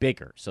will be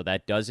bigger, so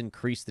that does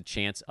increase the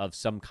chance of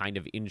some kind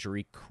of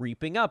injury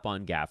creeping up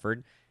on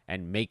Gafford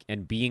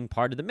and being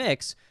part of the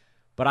mix.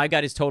 But I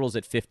got his totals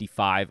at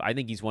 55. I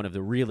think he's one of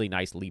the really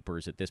nice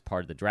leapers at this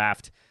part of the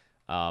draft.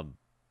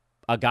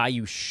 A guy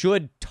you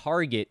should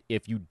target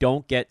if you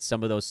don't get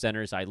some of those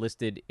centers I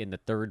listed in the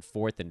 3rd,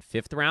 4th, and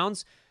 5th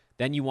rounds.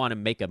 Then you want to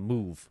make a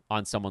move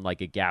on someone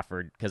like a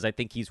Gafford because I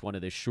think he's one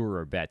of the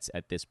surer bets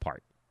at this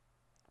part.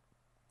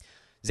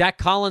 Zach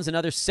Collins,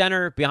 another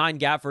center behind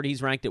Gafford.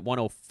 He's ranked at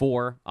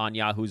 104 on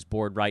Yahoo's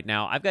board right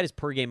now. I've got his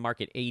per game mark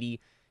at 80.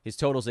 His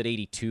total's at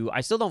 82.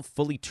 I still don't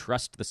fully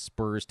trust the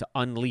Spurs to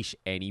unleash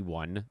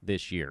anyone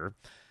this year.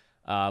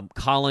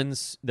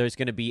 Collins, there's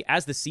going to be,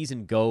 as the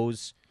season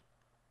goes,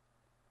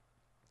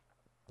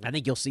 I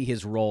think you'll see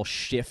his role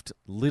shift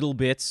little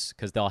bits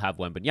because they'll have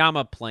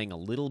Wembanyama playing a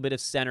little bit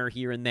of center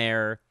here and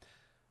there.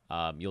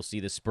 You'll see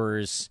the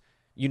Spurs,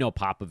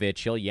 Popovich,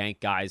 he'll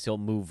yank guys, he'll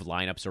move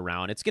lineups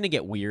around. It's going to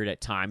get weird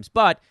at times,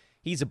 but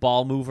he's a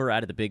ball mover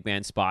out of the big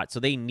man spot, so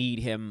they need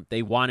him.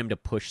 They want him to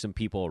push some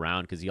people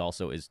around because he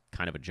also is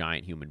kind of a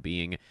giant human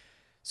being.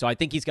 So I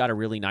think he's got a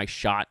really nice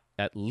shot,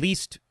 at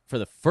least for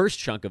the first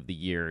chunk of the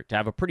year, to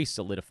have a pretty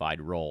solidified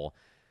role.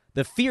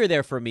 The fear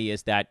there for me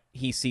is that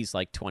he sees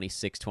like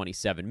 26,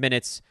 27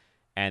 minutes,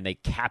 and they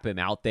cap him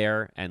out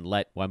there and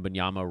let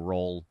Wembanyama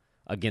roll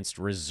against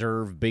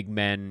reserve big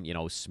men,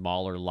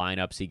 smaller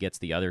lineups. He gets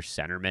the other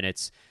center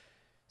minutes.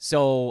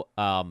 So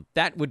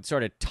that would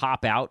sort of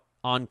top out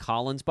on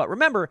Collins. But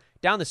remember,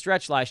 down the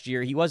stretch last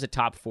year, he was a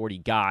top 40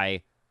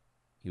 guy.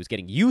 He was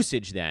getting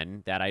usage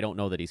then that I don't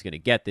know that he's going to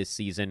get this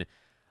season.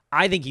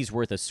 I think he's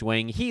worth a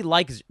swing. He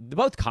likes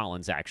both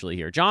Collins, actually,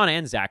 here. John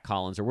and Zach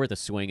Collins are worth a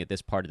swing at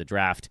this part of the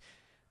draft.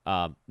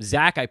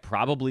 Zach, I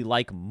probably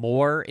like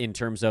more in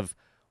terms of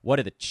what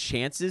are the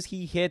chances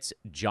he hits.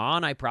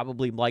 John, I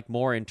probably like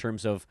more in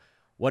terms of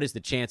what is the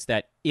chance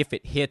that if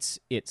it hits,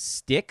 it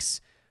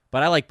sticks.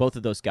 But I like both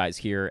of those guys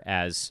here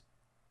as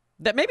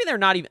that maybe they're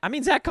not even. I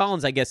mean, Zach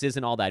Collins, I guess,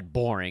 isn't all that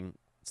boring.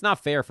 It's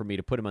not fair for me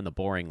to put him on the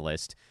boring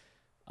list.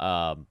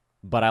 But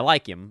I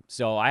like him,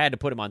 so I had to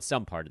put him on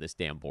some part of this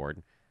damn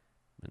board.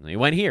 And he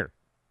went here.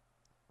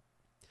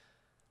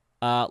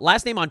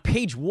 Last name on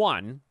page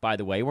 1, by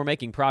the way. We're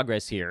making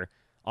progress here.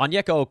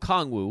 Onyeka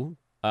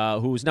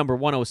Okongwu, who's number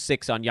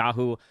 106 on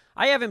Yahoo.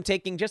 I have him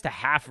taking just a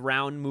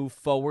half-round move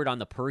forward on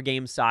the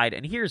per-game side,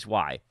 and here's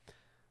why.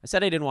 I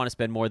said I didn't want to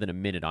spend more than a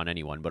minute on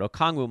anyone, but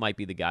Okongwu might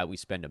be the guy we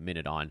spend a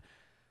minute on.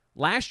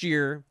 Last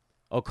year,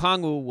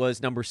 Okongwu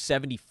was number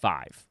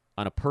 75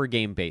 on a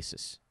per-game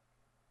basis.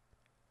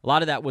 A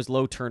lot of that was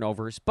low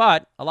turnovers,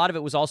 but a lot of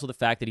it was also the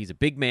fact that he's a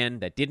big man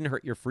that didn't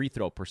hurt your free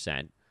throw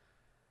percent.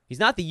 He's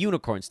not the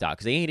unicorn stock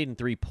because they ain't hitting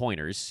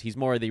three-pointers. He's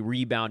more of the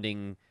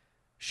rebounding,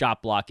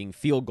 shot blocking,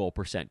 field goal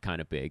percent kind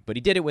of big, but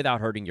he did it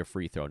without hurting your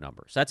free throw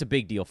numbers. That's a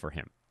big deal for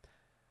him.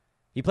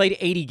 He played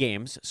 80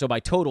 games, so by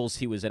totals,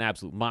 he was an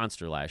absolute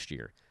monster last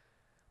year.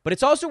 But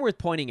it's also worth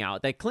pointing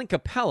out that Clint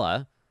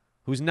Capella,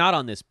 who's not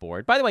on this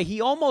board, by the way,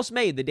 he almost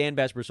made the Dan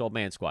Besbris Old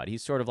Man Squad.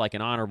 He's sort of like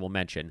an honorable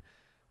mention,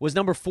 was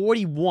number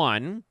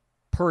 41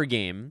 per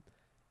game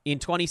in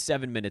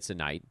 27 minutes a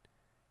night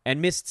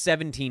and missed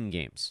 17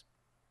 games.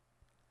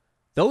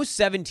 Those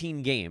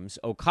 17 games,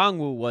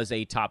 Okongwu was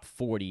a top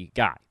 40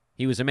 guy.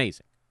 He was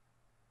amazing.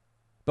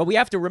 But we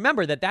have to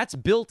remember that that's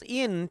built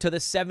into the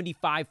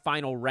 75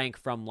 final rank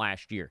from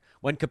last year.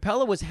 When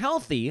Capella was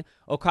healthy,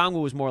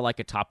 Okongwu was more like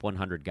a top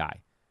 100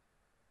 guy.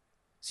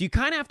 So you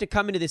kind of have to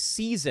come into this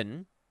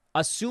season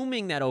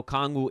assuming that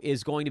Okongwu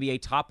is going to be a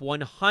top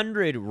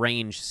 100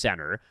 range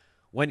center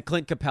when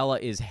Clint Capella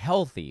is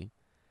healthy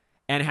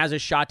and has a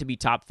shot to be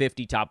top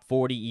 50, top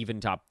 40, even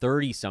top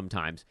 30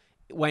 sometimes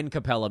when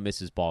Capella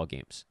misses ball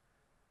games.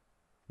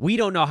 We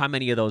don't know how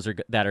many of those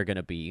that are going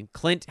to be.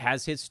 Clint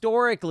has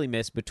historically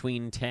missed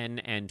between 10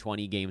 and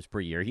 20 games per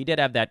year. He did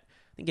have that,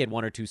 I think he had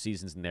 1 or 2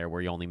 seasons in there where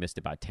he only missed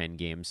about 10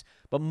 games.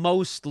 But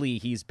mostly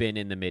he's been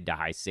in the mid to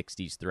high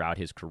 60s throughout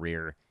his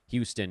career.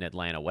 Houston,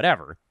 Atlanta,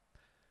 whatever.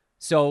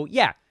 So,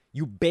 yeah,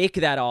 you bake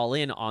that all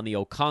in on the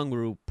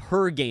Okongwu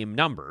per game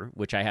number,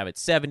 which I have at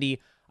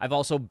 70. I've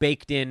also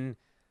baked in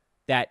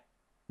that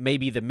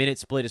maybe the minute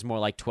split is more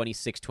like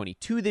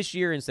 26-22 this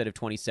year instead of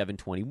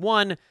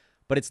 27-21.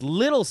 But it's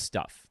little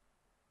stuff.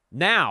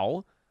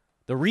 Now,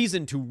 the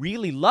reason to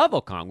really love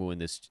Okongwu in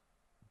this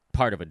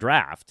part of a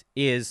draft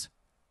is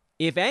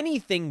if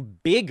anything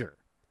bigger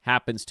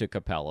happens to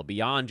Capella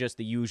beyond just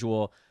the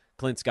usual,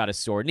 Clint's got a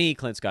sore knee,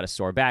 Clint's got a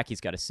sore back,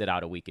 he's got to sit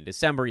out a week in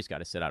December, he's got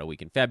to sit out a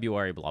week in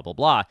February, blah, blah,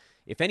 blah.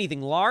 If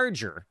anything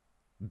larger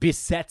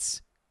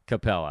besets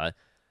Capella,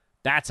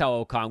 that's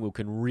how Okongwu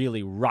can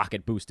really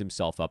rocket boost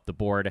himself up the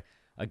board.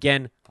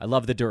 Again, I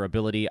love the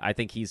durability. I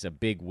think he's a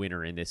big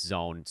winner in this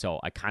zone, so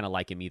I kind of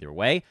like him either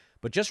way.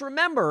 But just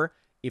remember,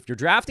 if you're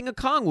drafting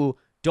Okongwu,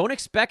 don't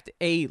expect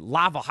a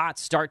lava-hot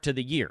start to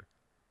the year.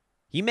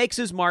 He makes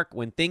his mark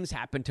when things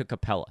happen to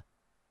Capella,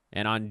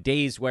 and on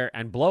days where,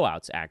 and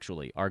blowouts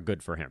actually, are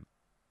good for him.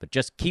 But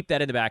just keep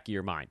that in the back of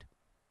your mind.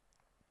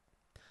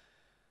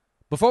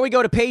 Before we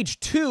go to page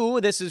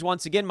 2, this is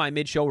once again my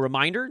mid-show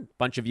reminder. A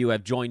bunch of you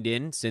have joined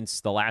in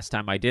since the last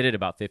time I did it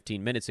about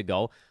 15 minutes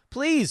ago.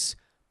 Please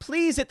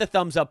hit the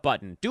thumbs up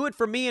button. Do it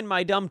for me and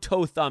my dumb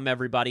toe thumb,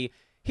 everybody.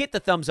 Hit the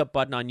thumbs up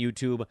button on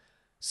YouTube.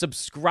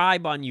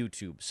 Subscribe on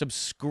YouTube.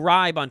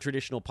 Subscribe on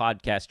traditional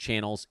podcast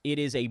channels. It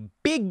is a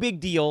big, big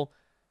deal.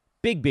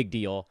 Big, big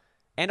deal.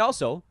 And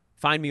also,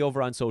 find me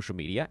over on social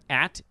media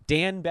at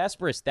Dan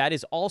Besbris. That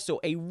is also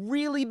a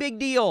really big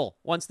deal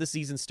once the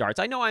season starts.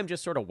 I know I'm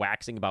just sort of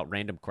waxing about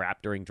random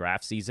crap during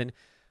draft season,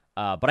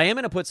 but I am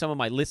going to put some of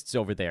my lists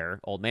over there.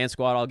 Old Man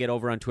Squad I'll get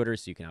over on Twitter,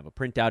 so you can have a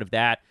printout of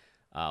that.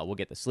 We'll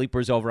get the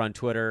sleepers over on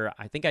Twitter.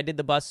 I think I did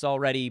the busts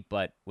already,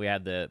 but we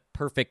had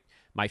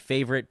my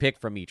favorite pick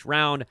from each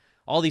round.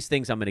 All these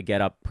things I'm going to get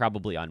up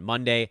probably on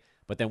Monday.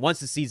 But then once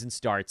the season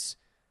starts,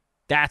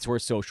 that's where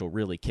social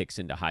really kicks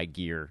into high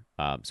gear.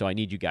 So I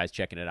need you guys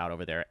checking it out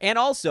over there. And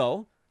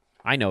also,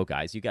 I know,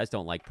 guys, you guys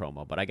don't like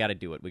promo, but I got to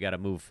do it. We got to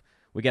move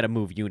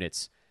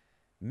units.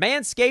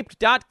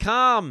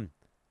 Manscaped.com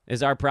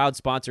is our proud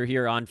sponsor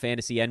here on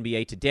Fantasy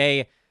NBA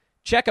Today.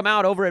 Check them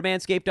out over at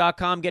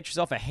Manscaped.com. Get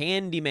yourself a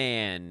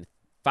Handyman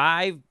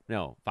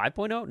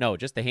 5.0? No,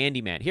 just the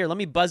Handyman. Here, let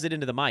me buzz it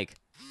into the mic.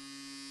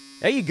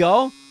 There you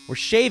go. We're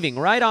shaving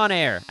right on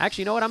air.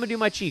 Actually, you know what? I'm going to do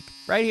my cheek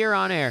right here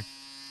on air.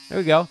 There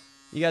we go.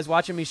 You guys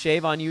watching me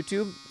shave on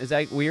YouTube? Is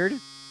that weird?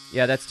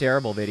 Yeah, that's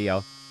terrible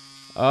video.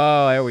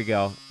 Oh, there we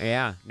go.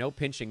 Yeah, no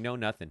pinching, no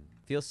nothing.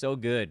 Feels so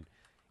good.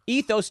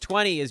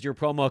 Ethos20 is your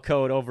promo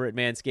code over at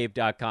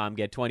Manscaped.com.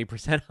 Get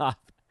 20% off.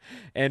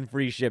 And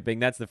free shipping.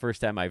 That's the first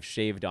time I've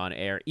shaved on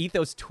air.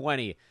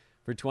 Ethos20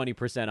 for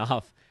 20%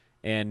 off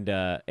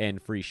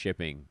and free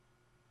shipping.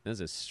 That was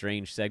a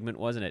strange segment,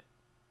 wasn't it?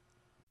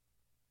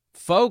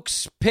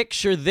 Folks,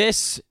 picture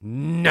this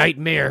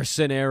nightmare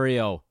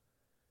scenario.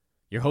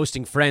 You're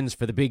hosting friends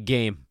for the big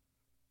game.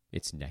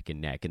 It's neck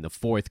and neck in the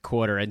fourth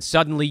quarter, and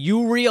suddenly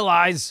you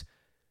realize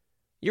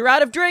you're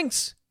out of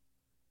drinks.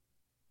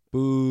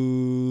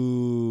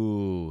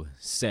 Boo,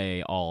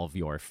 say all of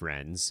your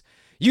friends.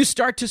 You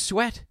start to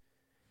sweat.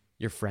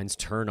 Your friends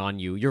turn on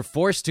you. You're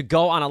forced to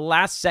go on a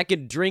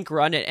last-second drink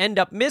run and end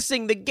up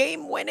missing the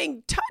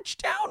game-winning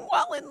touchdown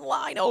while in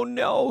line. Oh,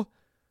 no.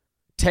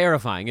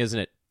 Terrifying, isn't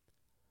it?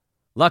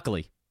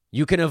 Luckily,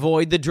 you can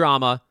avoid the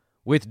drama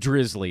with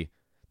Drizzly,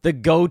 the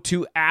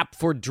go-to app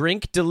for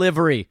drink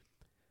delivery.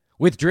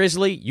 With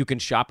Drizzly, you can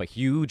shop a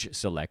huge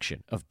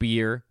selection of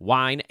beer,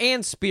 wine,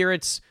 and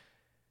spirits,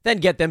 then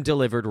get them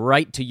delivered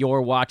right to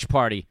your watch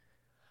party.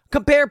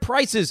 Compare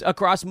prices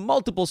across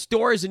multiple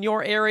stores in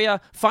your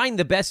area, find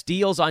the best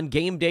deals on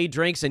game day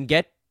drinks, and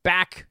get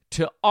back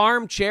to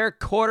armchair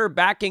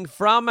quarterbacking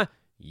from,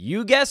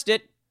 you guessed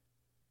it,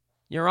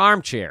 your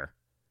armchair.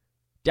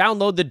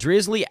 Download the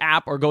Drizzly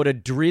app or go to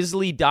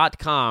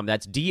drizzly.com.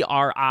 That's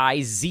DRIZLY.com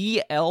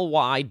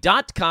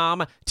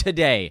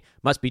today.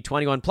 Must be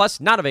 21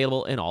 plus, not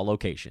available in all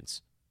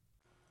locations.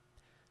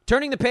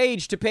 Turning the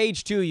page to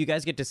page 2, you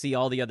guys get to see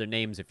all the other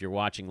names if you're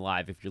watching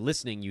live. If you're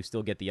listening, you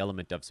still get the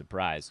element of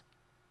surprise.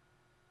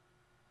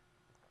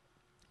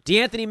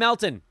 De'Anthony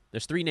Melton.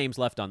 There's 3 names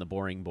left on the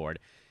boring board.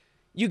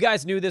 You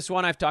guys knew this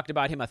one. I've talked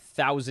about him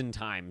 1,000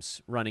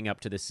 times running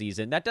up to the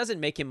season. That doesn't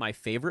make him my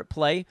favorite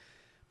play,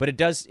 but it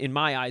does, in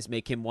my eyes,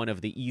 make him one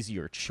of the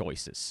easier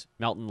choices.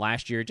 Melton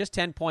last year, just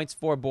 10 points,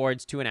 4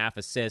 boards, 2.5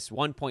 assists,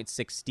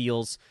 1.6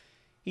 steals.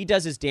 He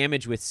does his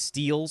damage with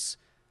steals.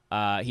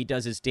 He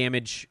does his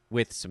damage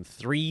with some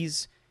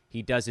threes.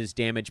 He does his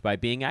damage by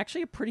being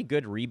actually a pretty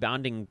good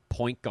rebounding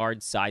point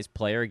guard size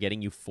player,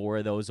 getting you 4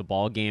 of those a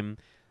ball game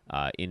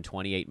in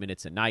 28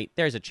 minutes a night.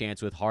 There's a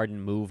chance with Harden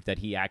moved that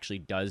he actually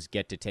does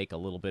get to take a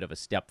little bit of a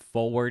step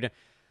forward.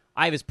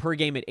 I have his per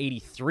game at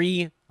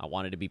 83. I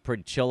wanted to be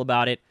pretty chill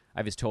about it. I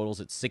have his totals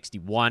at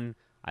 61.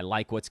 I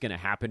like what's going to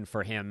happen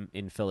for him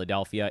in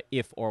Philadelphia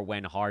if or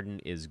when Harden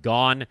is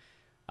gone.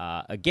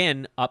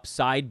 Again,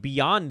 upside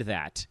beyond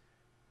that.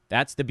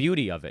 That's the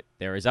beauty of it.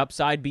 There is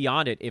upside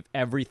beyond it if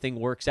everything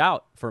works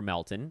out for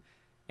Melton.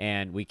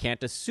 And we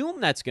can't assume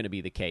that's going to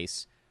be the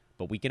case,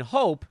 but we can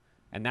hope,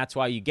 and that's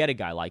why you get a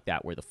guy like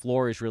that where the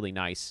floor is really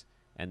nice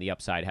and the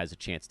upside has a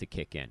chance to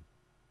kick in.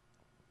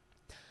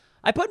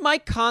 I put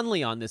Mike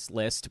Conley on this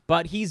list,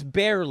 but he's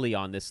barely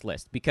on this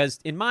list because,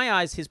 in my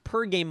eyes, his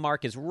per-game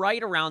mark is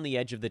right around the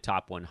edge of the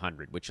top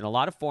 100, which in a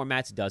lot of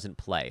formats doesn't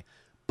play.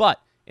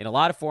 But in a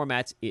lot of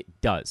formats,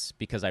 it does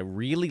because I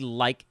really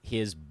like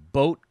his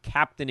boat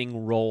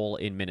captaining role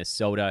in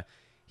Minnesota.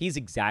 He's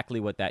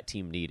exactly what that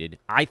team needed.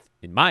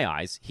 In my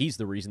eyes, he's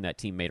the reason that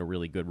team made a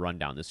really good run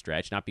down the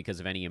stretch, not because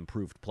of any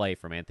improved play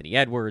from Anthony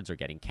Edwards or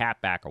getting Cat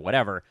back or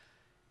whatever.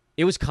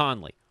 It was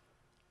Conley.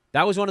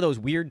 That was one of those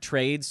weird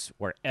trades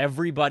where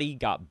everybody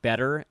got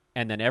better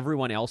and then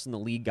everyone else in the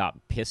league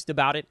got pissed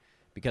about it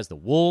because the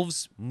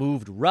Wolves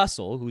moved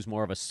Russell, who's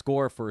more of a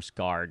score-first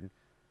guard.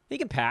 He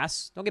can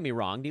pass. Don't get me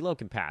wrong. D'Lo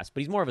can pass,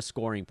 but he's more of a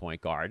scoring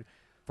point guard.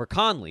 For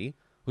Conley,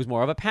 who's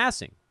more of a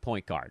passing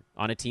point guard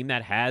on a team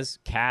that has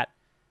Cat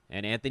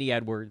and Anthony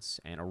Edwards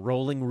and a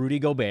rolling Rudy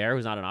Gobert,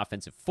 who's not an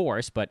offensive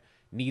force, but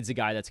needs a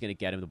guy that's going to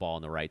get him the ball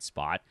in the right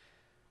spot.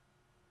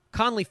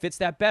 Conley fits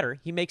that better.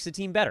 He makes the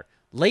team better.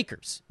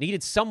 Lakers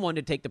needed someone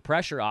to take the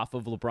pressure off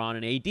of LeBron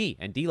and AD,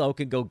 and D'Lo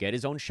could go get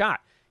his own shot.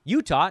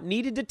 Utah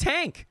needed to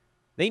tank.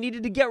 They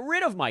needed to get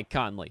rid of Mike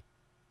Conley.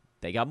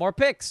 They got more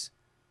picks.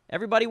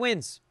 Everybody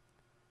wins.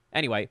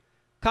 Anyway,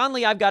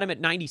 Conley, I've got him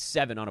at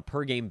 97 on a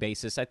per-game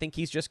basis. I think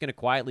he's just going to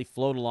quietly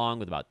float along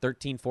with about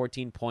 13,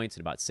 14 points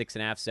and about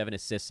 6.5, 7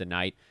 assists a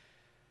night.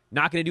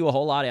 Not going to do a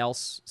whole lot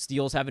else.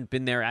 Steals haven't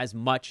been there as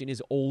much in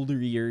his older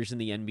years in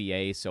the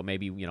NBA, so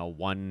maybe,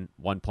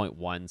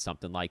 1.1,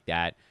 something like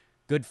that.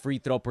 Good free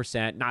throw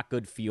percent, not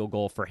good field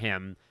goal for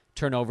him.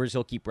 Turnovers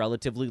he'll keep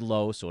relatively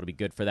low, so it'll be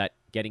good for that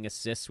getting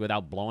assists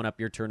without blowing up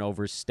your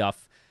turnovers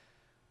stuff.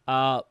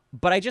 But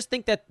I just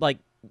think that,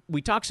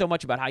 we talk so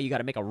much about how you got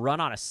to make a run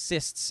on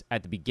assists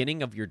at the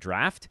beginning of your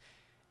draft,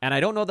 and I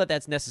don't know that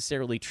that's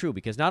necessarily true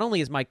because not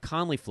only is Mike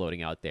Conley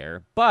floating out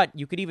there, but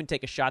you could even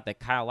take a shot that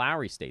Kyle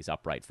Lowry stays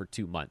upright for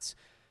 2 months.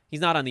 He's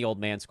not on the old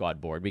man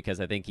squad board because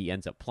I think he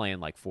ends up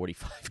playing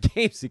 45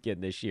 games again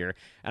this year,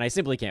 and I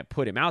simply can't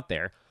put him out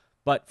there.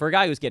 But for a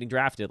guy who's getting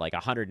drafted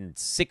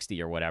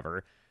 160 or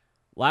whatever,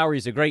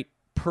 Lowry's a great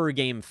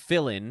per-game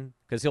fill-in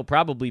because he'll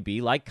probably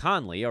be, like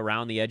Conley,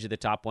 around the edge of the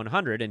top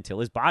 100 until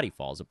his body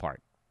falls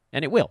apart.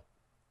 And it will.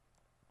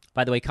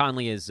 By the way,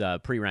 Conley is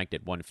pre-ranked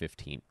at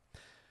 115.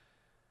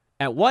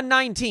 At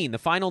 119, the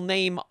final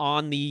name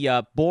on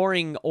the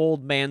boring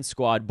old man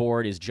squad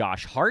board is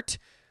Josh Hart,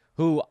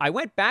 who I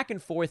went back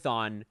and forth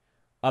on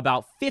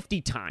about 50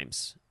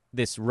 times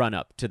this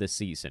run-up to the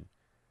season.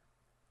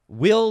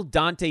 Will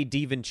Dante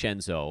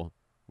DiVincenzo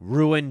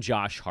ruin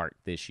Josh Hart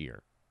this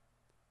year?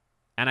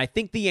 And I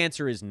think the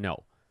answer is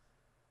no.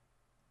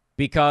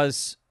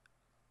 Because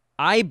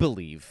I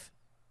believe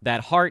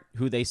that Hart,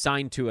 who they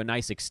signed to a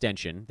nice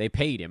extension, they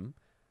paid him.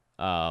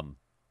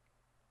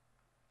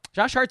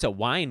 Josh Hart's a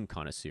wine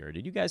connoisseur.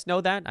 Did you guys know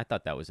that? I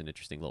thought that was an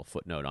interesting little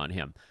footnote on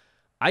him.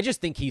 I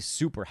just think he's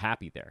super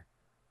happy there.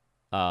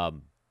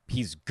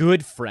 He's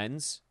good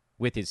friends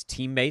with his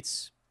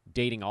teammates,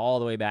 dating all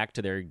the way back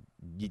to their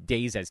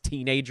days as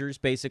teenagers,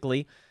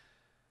 basically.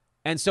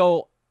 And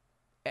so,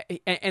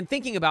 and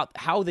thinking about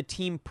how the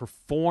team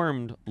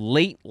performed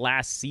late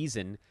last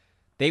season,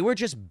 they were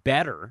just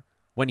better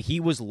when he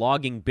was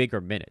logging bigger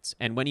minutes.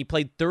 And when he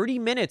played 30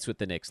 minutes with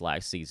the Knicks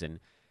last season,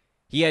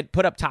 he had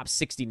put up top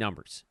 60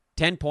 numbers.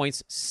 10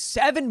 points,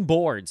 7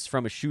 boards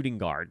from a shooting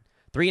guard,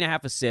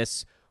 3.5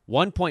 assists,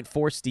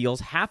 1.4 steals,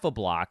 half a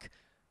block.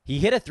 He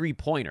hit a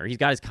three-pointer. He's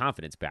got his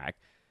confidence back.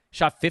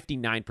 Shot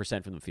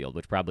 59% from the field,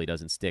 which probably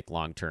doesn't stick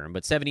long-term.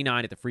 But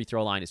 79 at the free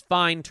throw line is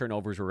fine.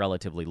 Turnovers were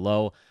relatively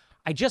low.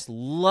 I just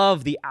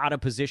love the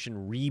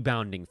out-of-position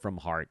rebounding from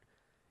Hart.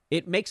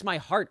 It makes my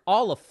heart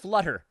all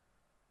aflutter.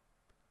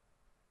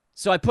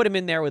 So I put him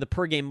in there with a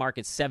per-game mark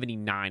at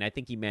 79. I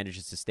think he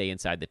manages to stay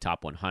inside the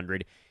top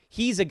 100.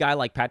 He's a guy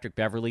like Patrick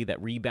Beverley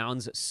that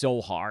rebounds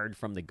so hard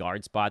from the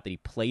guard spot that he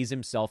plays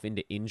himself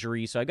into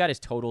injury. So I got his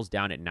totals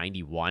down at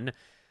 91.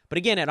 But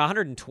again, at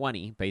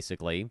 120,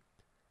 basically,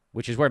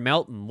 which is where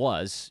Melton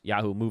was,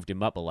 Yahoo moved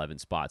him up 11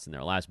 spots in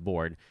their last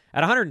board.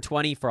 At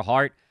 120 for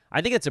Hart,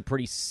 I think it's a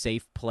pretty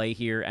safe play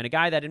here, and a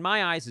guy that, in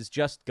my eyes, is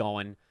just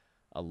going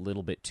a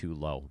little bit too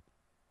low.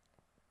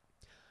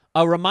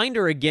 A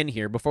reminder again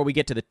here, before we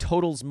get to the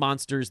totals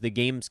monsters, the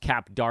games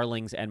cap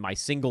darlings, and my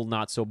single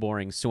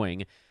not-so-boring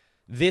swing,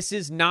 this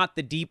is not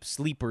the deep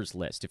sleepers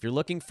list. If you're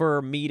looking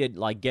for me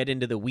to get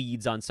into the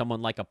weeds on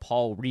someone like a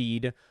Paul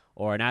Reed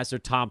or an Azar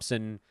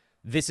Thompson,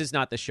 this is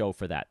not the show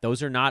for that.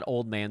 Those are not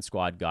old man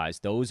squad guys.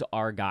 Those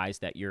are guys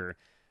that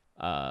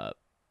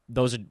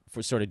those are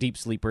for sort of deep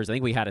sleepers. I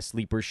think we had a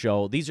sleeper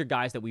show. These are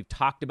guys that we've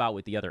talked about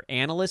with the other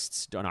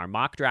analysts on our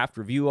mock draft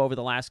review over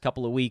the last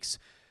couple of weeks.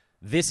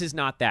 This is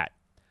not that.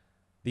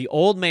 The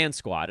old man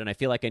squad, and I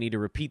feel like I need to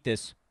repeat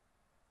this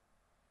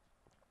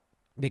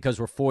because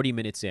we're 40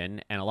 minutes in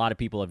and a lot of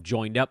people have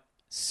joined up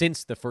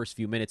since the first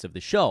few minutes of the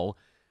show.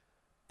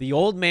 The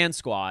old man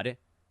squad,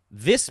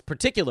 this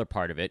particular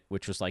part of it,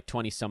 which was like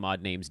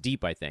 20-some-odd names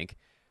deep, I think,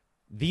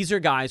 these are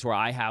guys where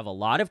I have a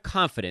lot of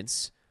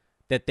confidence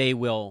that they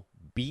will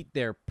beat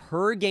their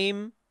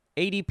per-game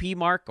ADP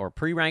mark or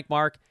pre-rank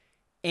mark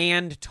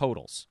and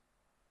totals.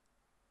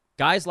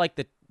 Guys like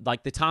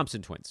the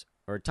Thompson twins,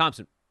 or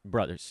Thompson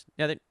brothers.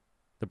 Yeah,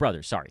 the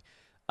brothers, sorry.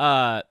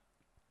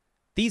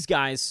 These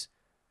guys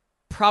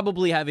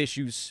probably have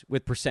issues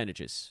with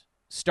percentages.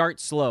 Start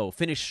slow,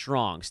 finish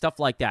strong, stuff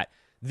like that.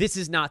 This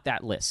is not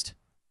that list.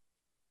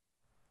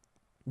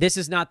 This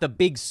is not the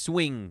big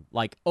swing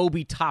like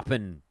Obi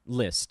Toppin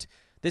list.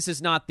 This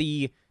is not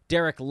the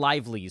Derek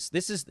Lively's.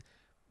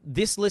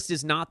 This list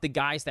is not the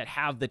guys that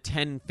have the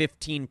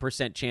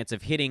 10-15% chance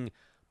of hitting,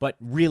 but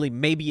really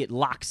maybe it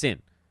locks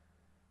in.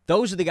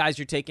 Those are the guys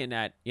you're taking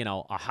at,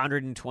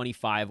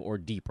 125 or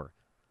deeper.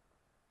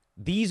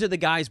 These are the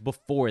guys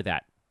before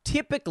that.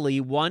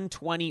 Typically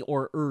 120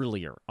 or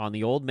earlier on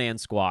the old man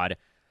squad,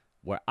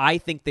 where I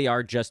think they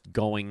are just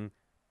going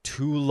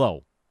too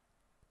low.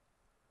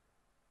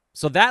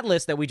 So that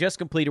list that we just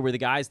completed were the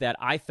guys that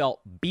I felt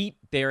beat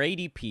their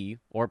ADP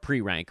or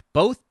pre-rank,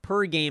 both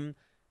per game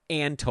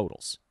and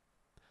totals.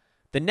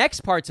 The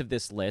next parts of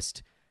this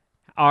list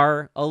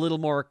are a little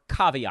more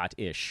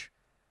caveat-ish.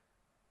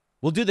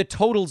 We'll do the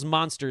totals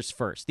monsters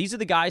first. These are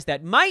the guys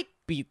that might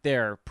beat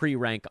their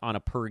pre-rank on a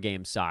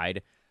per-game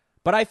side,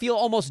 but I feel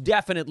almost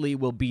definitely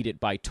will beat it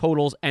by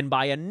totals and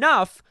by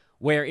enough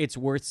where it's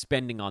worth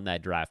spending on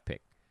that draft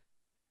pick.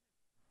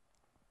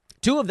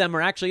 Two of them are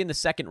actually in the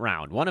second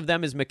round. One of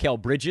them is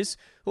Mikal Bridges,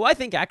 who I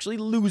think actually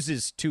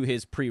loses to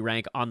his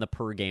pre-rank on the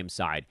per-game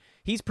side.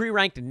 He's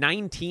pre-ranked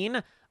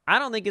 19. I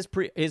don't think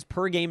his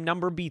per-game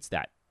number beats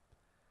that.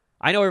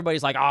 I know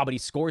everybody's like, but he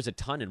scores a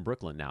ton in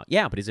Brooklyn now.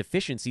 Yeah, but his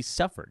efficiency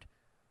suffered.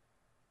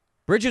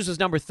 Bridges was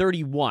number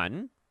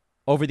 31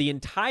 over the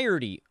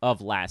entirety of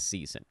last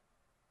season.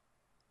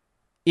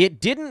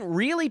 It didn't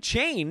really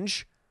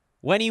change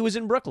when he was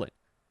in Brooklyn.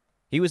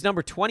 He was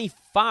number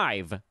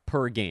 25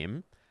 per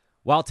game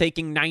while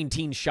taking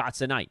 19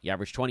 shots a night. He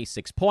averaged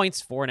 26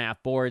 points, 4.5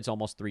 boards,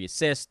 almost 3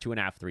 assists,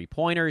 2.5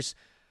 3-pointers.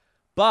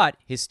 But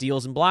his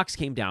steals and blocks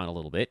came down a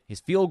little bit.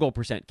 His field goal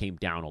percent came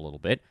down a little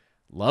bit.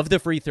 Love the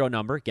free throw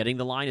number. Getting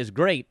the line is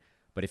great.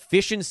 But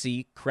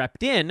efficiency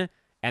crept in,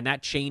 and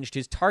that changed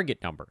his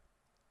target number.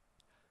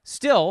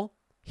 Still,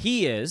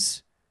 he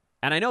is,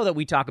 and I know that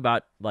we talk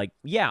about,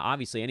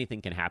 obviously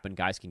anything can happen.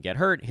 Guys can get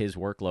hurt. His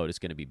workload is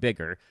going to be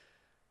bigger.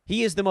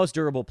 He is the most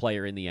durable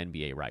player in the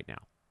NBA right now.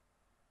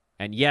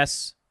 And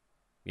yes,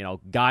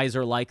 guys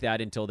are like that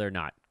until they're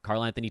not.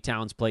 Karl Anthony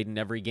Towns played in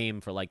every game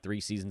for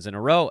 3 seasons in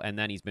a row, and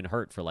then he's been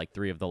hurt for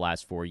 3 of the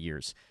last 4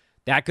 years.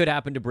 That could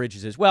happen to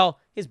Bridges as well.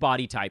 His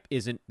body type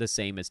isn't the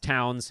same as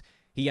Towns.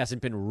 He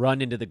hasn't been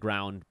run into the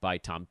ground by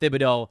Tom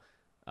Thibodeau.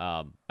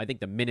 I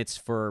think the minutes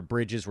for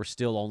Bridges were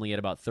still only at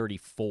about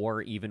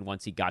 34, even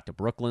once he got to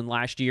Brooklyn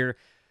last year.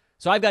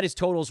 So I've got his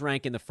totals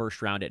rank in the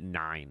first round at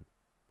 9.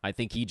 I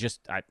think he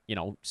just,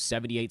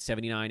 78,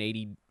 79,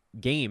 80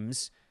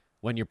 games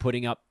when you're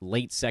putting up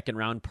late second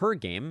round per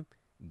game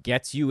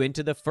gets you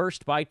into the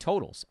first by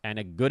totals. And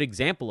a good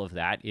example of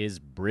that is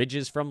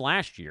Bridges from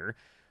last year,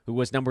 who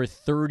was number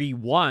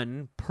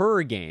 31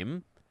 per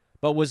game,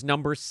 but was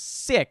number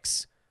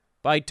 6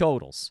 by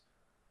totals.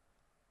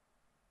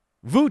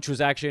 Vooch was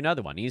actually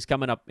another one. He's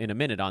coming up in a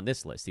minute on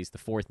this list. He's the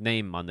 4th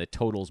name on the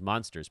totals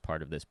monsters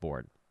part of this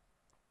board.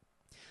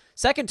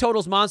 Second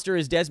totals monster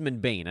is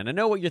Desmond Bane. And I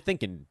know what you're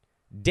thinking.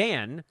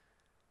 Dan,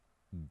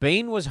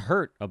 Bane was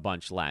hurt a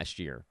bunch last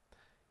year.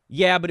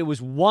 Yeah, but it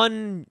was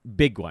one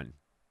big one.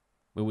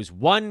 It was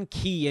one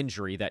key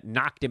injury that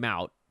knocked him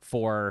out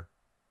for,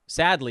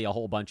 sadly, a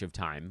whole bunch of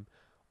time.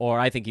 Or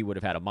I think he would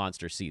have had a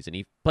monster season.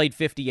 He played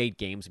 58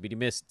 games, but he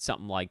missed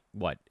something like,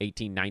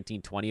 18,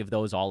 19, 20 of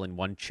those all in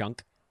one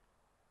chunk.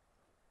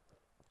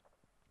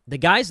 The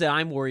guys that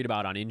I'm worried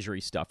about on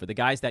injury stuff are the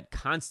guys that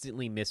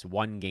constantly miss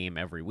one game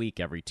every week,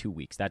 every 2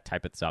 weeks, that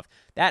type of stuff.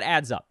 That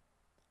adds up.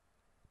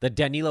 The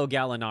Danilo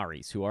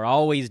Gallinaris, who are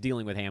always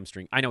dealing with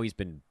hamstring. I know he's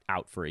been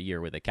out for a year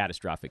with a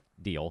catastrophic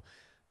deal,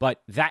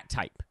 but that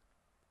type.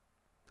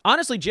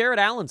 Honestly, Jared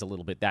Allen's a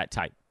little bit that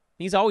type.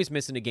 He's always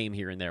missing a game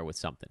here and there with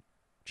something.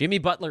 Jimmy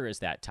Butler is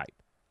that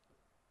type.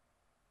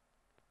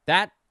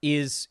 That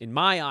is, in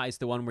my eyes,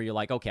 the one where you're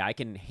like, okay, I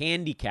can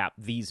handicap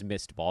these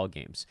missed ball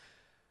games.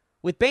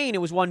 With Bane,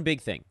 it was one big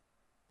thing.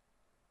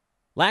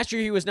 Last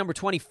year, he was number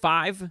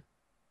 25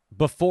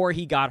 before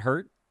he got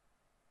hurt.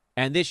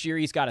 And this year,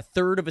 he's got a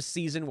third of a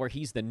season where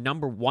he's the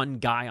number one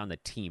guy on the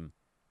team.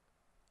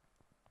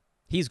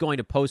 He's going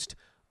to post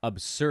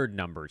absurd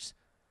numbers.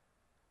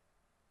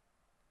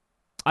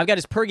 I've got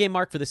his per-game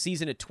mark for the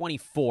season at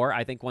 24.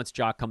 I think once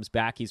Jock comes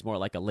back, he's more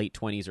like a late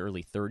 20s,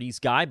 early 30s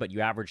guy, but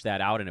you average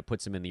that out, and it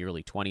puts him in the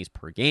early 20s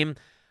per game.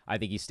 I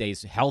think he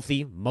stays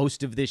healthy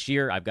most of this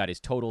year. I've got his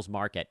totals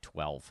mark at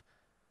 12.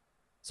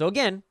 So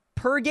again,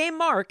 per-game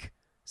mark,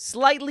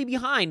 slightly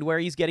behind where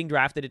he's getting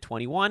drafted at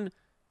 21.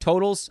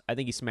 Totals, I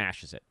think he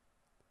smashes it.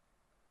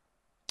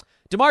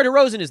 DeMar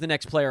DeRozan is the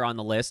next player on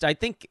the list. I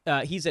think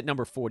he's at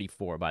number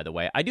 44, by the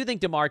way. I do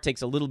think DeMar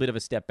takes a little bit of a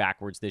step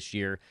backwards this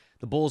year.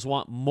 The Bulls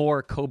want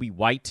more Kobe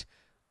White,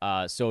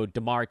 so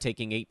DeMar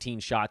taking 18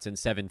 shots and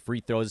 7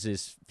 free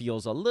throws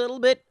feels a little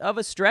bit of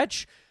a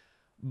stretch,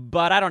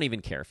 but I don't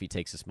even care if he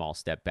takes a small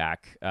step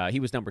back. He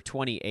was number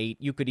 28.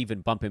 You could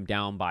even bump him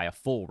down by a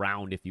full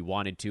round if you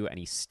wanted to, and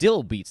he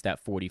still beats that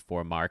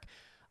 44 mark.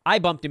 I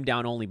bumped him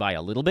down only by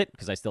a little bit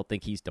because I still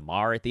think he's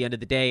DeMar at the end of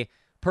the day.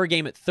 Per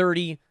game at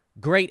 30.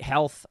 Great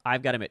health.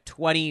 I've got him at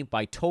 20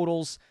 by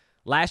totals.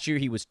 Last year,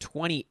 he was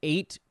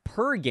 28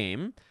 per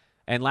game,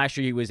 and last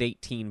year he was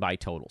 18 by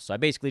totals. So I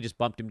basically just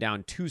bumped him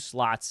down 2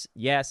 slots.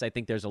 Yes, I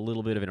think there's a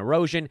little bit of an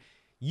erosion.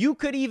 You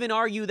could even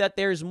argue that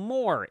there's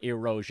more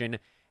erosion,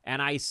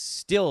 and I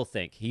still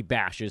think he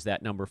bashes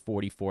that number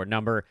 44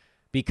 number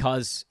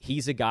because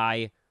he's a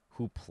guy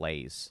who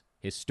plays.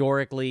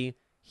 Historically,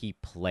 he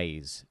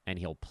plays, and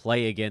he'll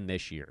play again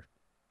this year.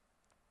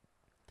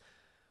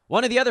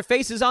 One of the other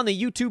faces on the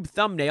YouTube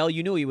thumbnail,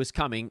 you knew he was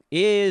coming,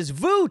 is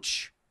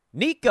Vooch.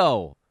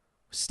 Nico,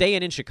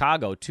 staying in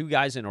Chicago. 2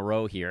 guys in a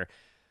row here.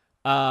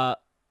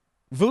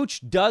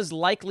 Vooch does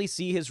likely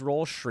see his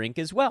role shrink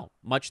as well,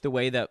 much the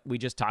way that we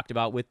just talked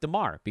about with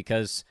DeMar,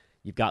 because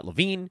you've got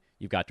LaVine,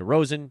 you've got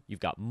DeRozan, you've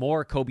got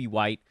more Kobe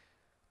White,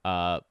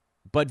 but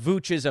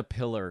Vooch is a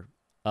pillar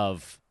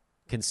of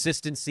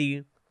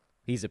consistency.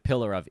 He's a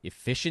pillar of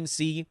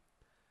efficiency.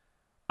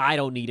 I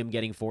don't need him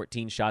getting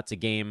 14 shots a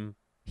game.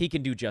 He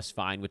can do just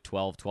fine with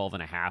 12, 12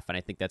 and a half, and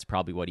I think that's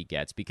probably what he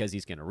gets because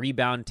he's going to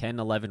rebound 10,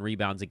 11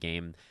 rebounds a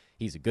game.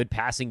 He's a good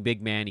passing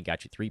big man. He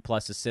got you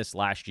 3+ assists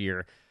last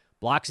year.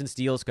 Blocks and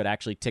steals could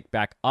actually tick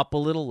back up a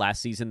little.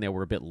 Last season, they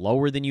were a bit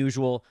lower than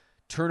usual.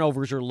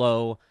 Turnovers are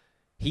low.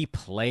 He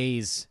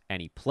plays,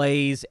 and he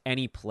plays, and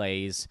he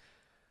plays.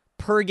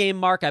 Per game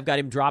mark, I've got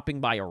him dropping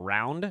by a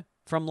round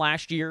from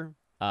last year.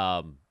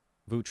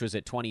 Vooch was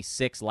at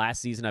 26 last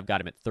season. I've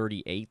got him at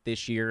 38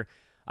 this year.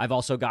 I've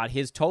also got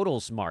his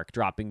totals mark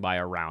dropping by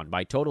a round.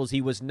 By totals, he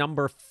was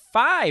number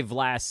 5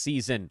 last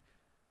season.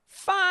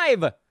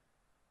 5!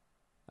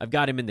 I've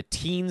got him in the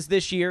teens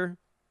this year.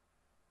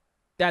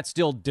 That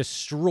still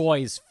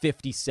destroys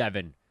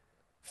 57.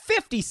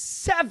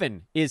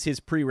 57 is his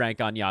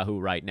pre-rank on Yahoo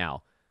right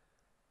now.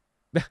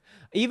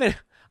 Even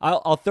I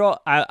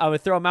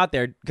would throw him out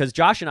there because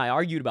Josh and I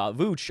argued about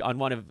Vooch on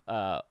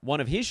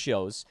one of his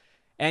shows.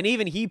 And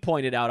even he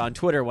pointed out on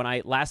Twitter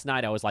last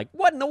night I was like,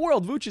 what in the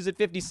world? Vooch is at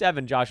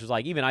 57. Josh was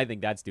like, even I think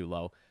that's too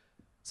low.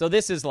 So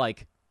this is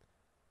like,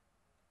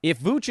 if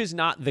Vooch is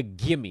not the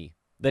gimme,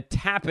 the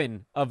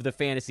tap-in of the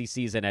fantasy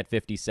season at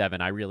 57,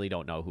 I really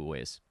don't know who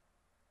is.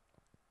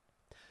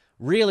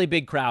 Really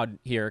big crowd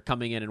here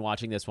coming in and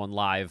watching this one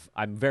live.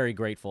 I'm very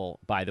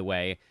grateful, by the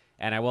way.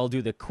 And I will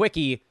do the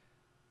quickie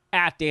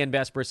at Dan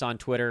Vespers on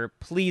Twitter.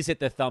 Please hit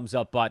the thumbs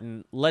up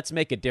button. Let's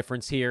make a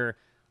difference here.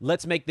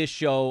 Let's make this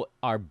show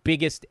our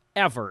biggest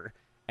ever.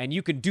 And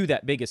you can do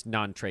that, biggest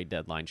non-trade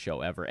deadline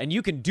show ever. And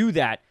you can do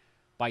that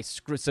by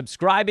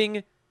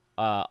subscribing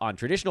on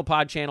traditional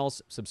pod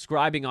channels,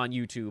 subscribing on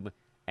YouTube,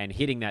 and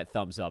hitting that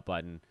thumbs up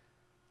button.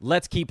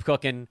 Let's keep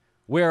cooking.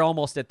 We're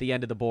almost at the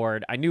end of the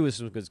board. I knew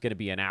this was going to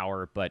be an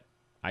hour, but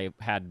I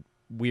had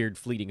weird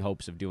fleeting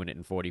hopes of doing it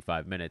in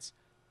 45 minutes.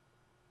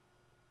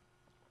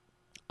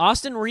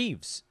 Austin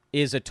Reeves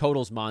is a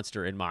totals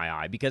monster in my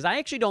eye because I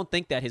actually don't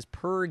think that his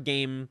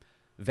per-game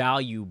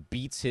value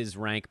beats his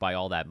rank by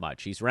all that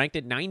much. He's ranked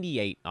at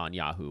 98 on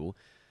Yahoo.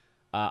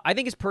 I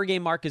think his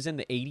per-game mark is in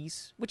the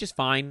 80s, which is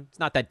fine. It's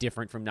not that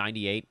different from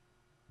 98.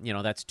 You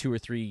know, that's 2 or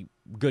 3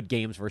 good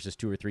games versus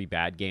 2 or 3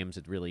 bad games.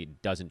 It really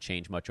doesn't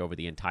change much over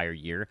the entire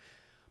year.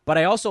 But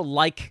I also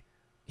like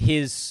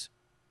his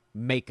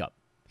makeup.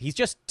 He's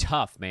just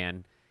tough,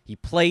 man. He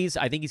plays.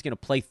 I think he's going to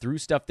play through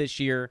stuff this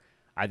year.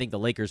 I think the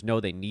Lakers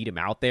know they need him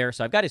out there.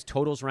 So I've got his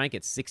totals rank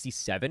at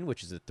 67,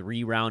 which is a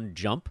 3-round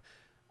jump.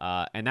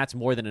 And that's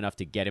more than enough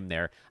to get him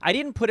there. I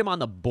didn't put him on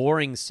the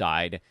boring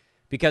side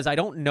because I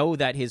don't know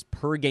that his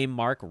per-game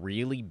mark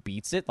really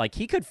beats it. Like,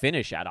 he could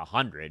finish at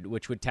 100,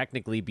 which would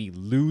technically be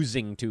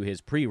losing to his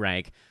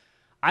pre-rank.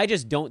 I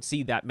just don't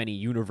see that many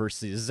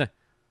universes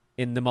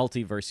in the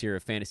multiverse here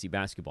of fantasy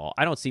basketball.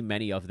 I don't see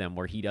many of them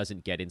where he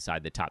doesn't get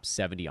inside the top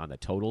 70 on the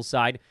totals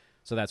side,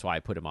 so that's why I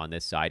put him on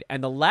this side.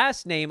 And the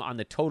last name on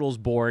the totals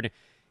board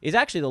is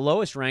actually the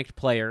lowest-ranked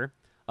player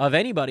of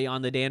anybody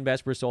on the Dan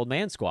Besbris Old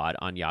Man squad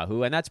on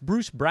Yahoo, and that's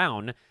Bruce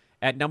Brown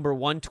at number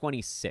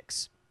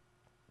 126.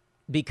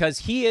 Because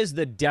he is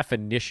the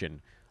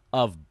definition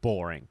of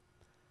boring.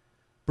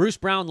 Bruce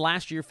Brown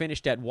last year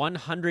finished at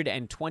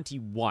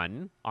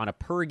 121 on a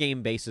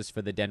per-game basis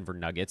for the Denver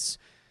Nuggets,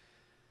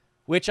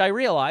 which I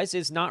realize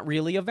is not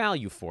really a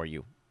value for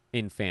you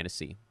in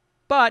fantasy.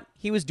 But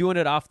he was doing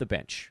it off the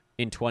bench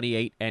in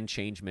 28 and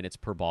change minutes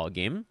per ball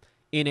game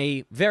in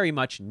a very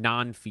much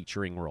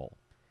non-featuring role.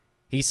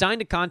 He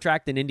signed a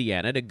contract in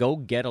Indiana to go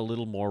get a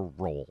little more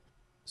role.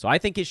 So I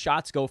think his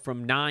shots go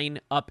from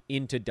 9 up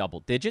into double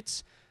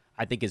digits.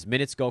 I think his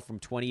minutes go from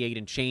 28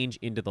 and change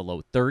into the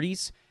low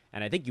 30s.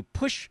 And I think you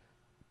push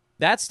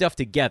that stuff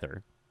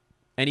together,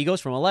 and he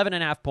goes from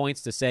 11.5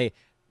 points to, say,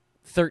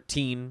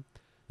 13.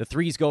 The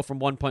threes go from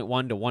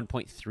 1.1 to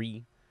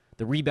 1.3.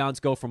 The rebounds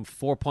go from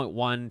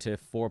 4.1 to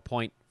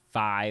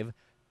 4.5.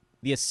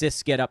 The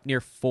assists get up near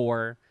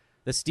 4.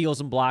 The steals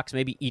and blocks,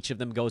 maybe each of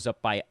them goes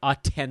up by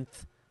 1/10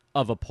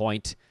 of a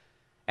point.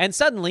 And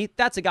suddenly,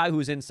 that's a guy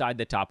who's inside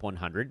the top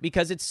 100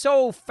 because it's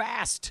so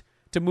fast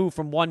to move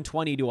from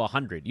 120 to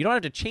 100. You don't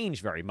have to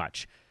change very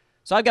much.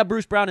 So I've got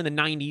Bruce Brown in the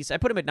 90s. I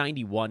put him at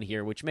 91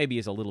 here, which maybe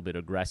is a little bit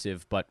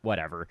aggressive, but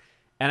whatever.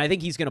 And I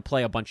think he's going to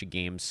play a bunch of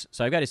games.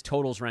 So I've got his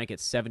totals rank at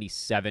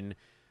 77,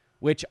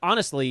 which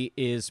honestly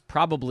is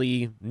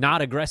probably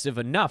not aggressive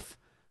enough.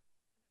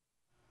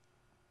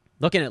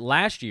 Looking at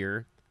last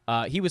year,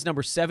 he was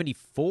number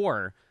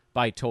 74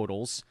 by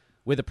totals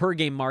with a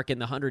per-game mark in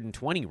the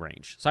 120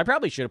 range. So I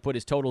probably should have put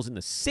his totals in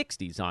the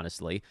 60s,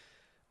 honestly.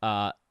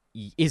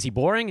 Is he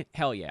boring?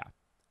 Hell yeah.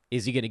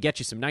 Is he going to get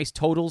you some nice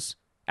totals?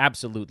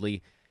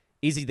 Absolutely.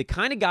 Is he the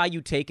kind of guy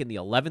you take in the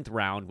 11th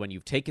round when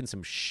you've taken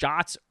some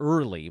shots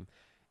early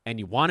and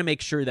you want to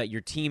make sure that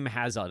your team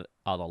has an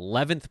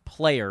 11th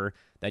player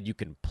that you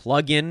can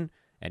plug in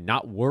and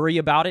not worry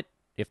about it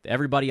if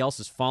everybody else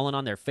is falling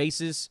on their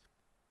faces?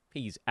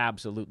 He's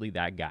absolutely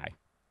that guy.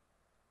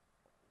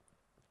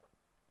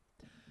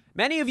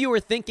 Many of you are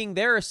thinking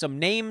there are some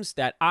names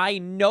that I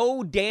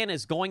know Dan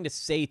is going to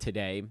say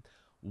today.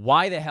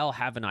 Why the hell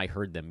haven't I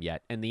heard them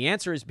yet? And the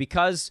answer is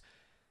because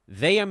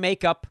they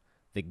make up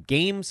the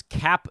Games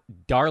Cap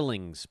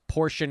Darlings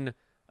portion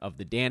of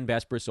the Dan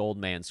Besbris Old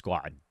Man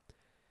squad.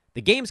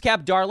 The Games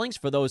Cap Darlings,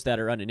 for those that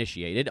are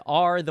uninitiated,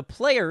 are the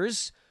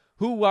players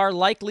who are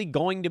likely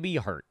going to be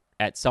hurt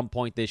at some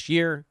point this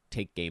year,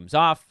 take games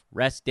off,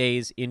 rest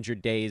days,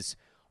 injured days,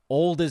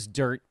 old as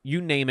dirt,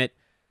 you name it.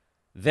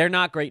 They're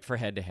not great for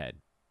head-to-head.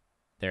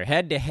 They're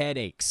head-to-head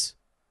aches.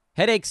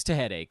 Headaches to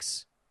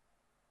headaches.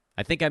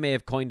 I think I may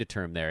have coined a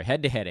term there,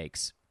 head-to-head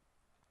aches.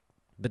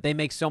 But they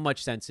make so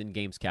much sense in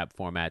Games Cap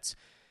formats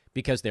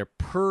because their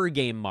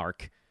per-game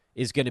mark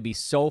is going to be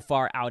so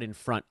far out in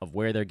front of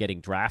where they're getting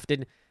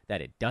drafted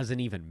that it doesn't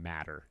even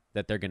matter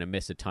that they're going to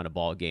miss a ton of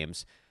ball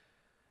games.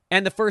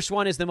 And the first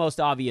one is the most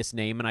obvious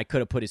name, and I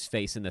could have put his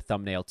face in the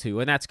thumbnail too,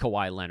 and that's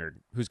Kawhi Leonard,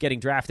 who's getting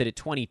drafted at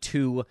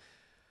 22.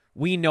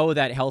 We know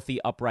that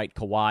healthy, upright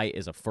Kawhi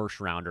is a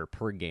first-rounder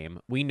per game.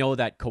 We know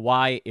that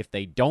Kawhi, if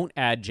they don't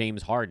add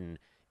James Harden,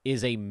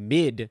 is a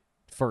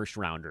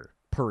mid-first-rounder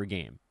per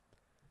game.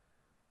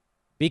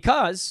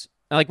 Because,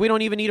 we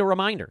don't even need a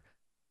reminder.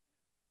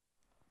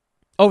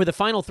 Over the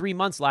final 3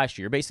 months last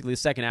year, basically the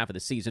second half of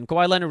the season,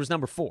 Kawhi Leonard was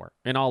number 4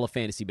 in all of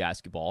fantasy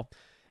basketball.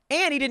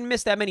 And he didn't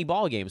miss that many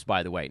ball games,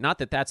 by the way. Not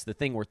that that's the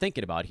thing we're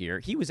thinking about here.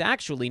 He was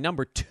actually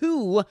number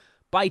 2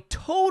 by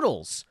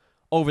totals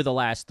over the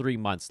last 3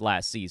 months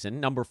last season.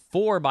 Number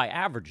 4 by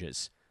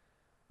averages.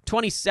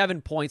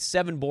 27 points,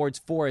 7 boards,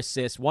 4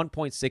 assists,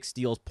 1.6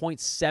 steals,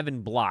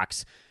 0.7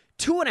 blocks,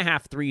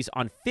 2.5 threes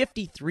on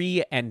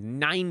 53 and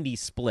 90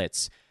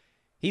 splits.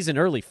 He's an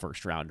early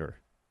first-rounder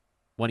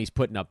when he's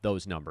putting up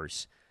those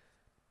numbers.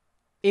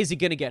 Is he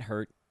going to get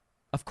hurt?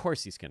 Of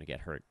course he's going to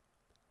get hurt.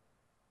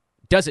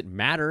 Does it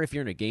matter if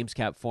you're in a Games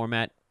Cap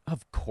format?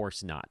 Of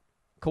course not.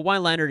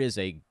 Kawhi Leonard is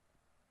a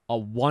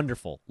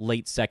wonderful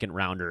late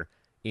second-rounder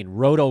in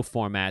roto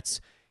formats.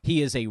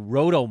 He is a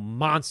roto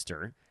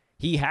monster.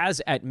 He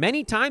has, at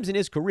many times in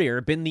his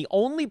career, been the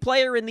only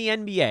player in the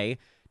NBA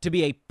to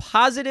be a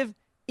positive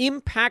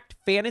impact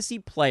fantasy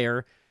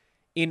player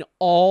in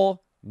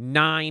all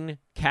 9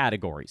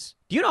 categories.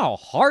 Do you know how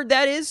hard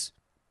that is?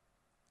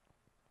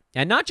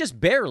 And not just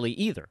barely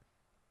either.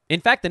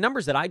 In fact, the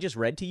numbers that I just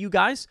read to you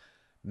guys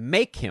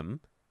make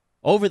him,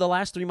 over the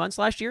last 3 months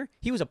last year,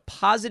 he was a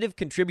positive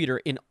contributor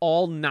in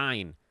all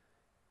 9,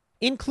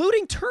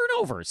 including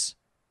turnovers.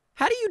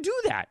 How do you do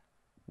that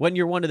when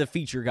you're one of the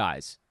feature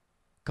guys?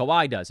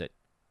 Kawhi does it.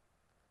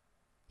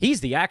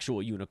 He's the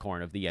actual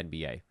unicorn of the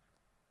NBA.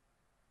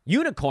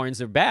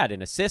 Unicorns are bad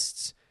in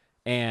assists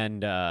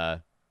and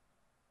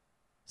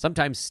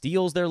Sometimes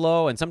steals they're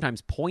low, and sometimes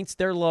points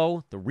they're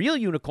low. The real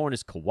unicorn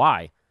is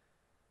Kawhi.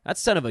 That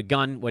son of a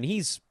gun, when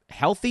he's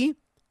healthy,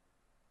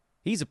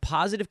 he's a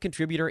positive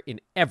contributor in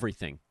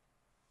everything.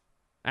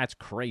 That's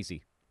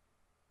crazy.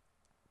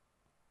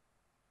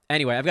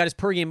 Anyway, I've got his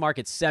per game mark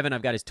at 7.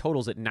 I've got his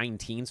totals at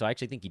 19, so I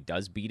actually think he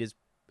does beat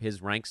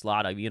his rank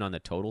slot, even on the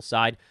total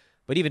side.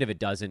 But even if it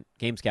doesn't,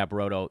 GamesCap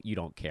Roto, you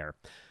don't care.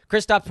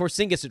 Kristaps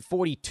Porzingis at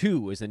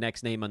 42 is the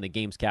next name on the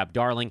GamesCap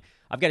darling.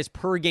 I've got his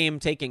per game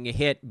taking a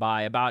hit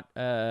by about,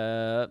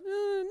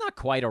 not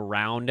quite a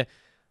round.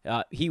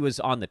 He was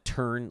on the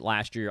turn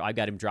last year. I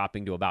got him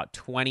dropping to about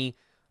 20.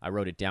 I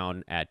wrote it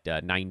down at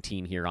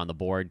 19 here on the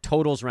board.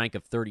 Totals rank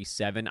of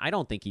 37. I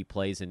don't think he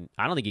plays, and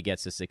I don't think he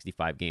gets to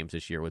 65 games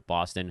this year with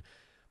Boston,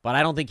 but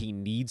I don't think he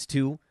needs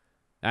to.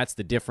 That's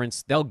the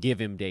difference. They'll give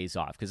him days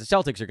off because the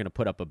Celtics are going to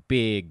put up a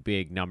big,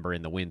 big number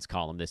in the wins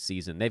column this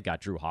season. They've got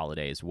Drew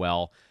Holiday as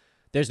well.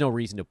 There's no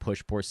reason to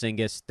push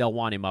Porzingis. They'll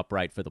want him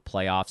upright for the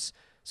playoffs,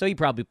 so he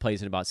probably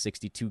plays in about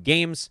 62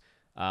 games.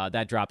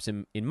 That drops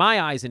him, in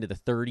my eyes, into the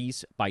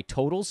 30s by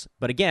totals.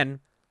 But again,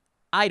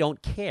 I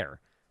don't care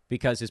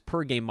because his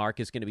per-game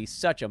mark is going to be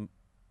such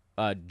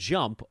a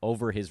jump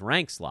over his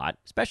rank slot,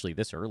 especially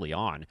this early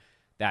on,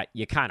 that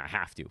you kind of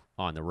have to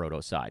on the Roto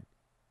side.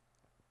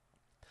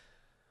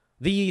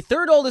 The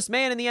third oldest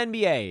man in the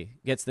NBA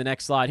gets the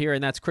next slot here,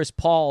 and that's Chris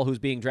Paul, who's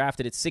being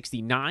drafted at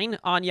 69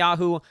 on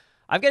Yahoo.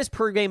 I've got his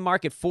per-game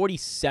mark at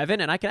 47,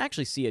 and I can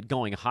actually see it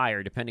going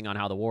higher depending on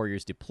how the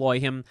Warriors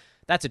deploy him.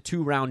 That's a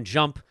 2-round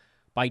jump.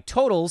 By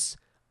totals,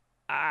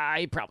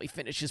 he probably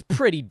finishes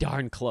pretty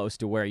darn close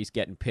to where he's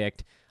getting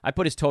picked. I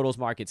put his totals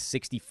mark at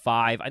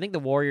 65. I think the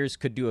Warriors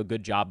could do a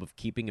good job of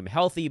keeping him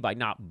healthy by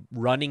not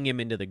running him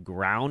into the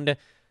ground.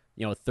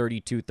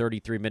 32,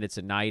 33 minutes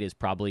a night is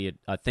probably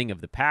a thing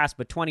of the past,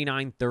 but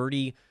 29,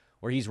 30,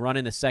 where he's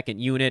running the second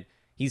unit,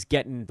 he's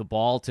getting the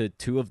ball to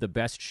two of the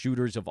best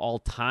shooters of all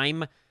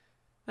time.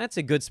 That's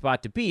a good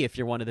spot to be if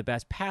you're one of the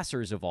best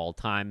passers of all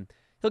time.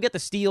 He'll get the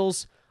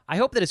steals. I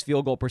hope that his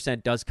field goal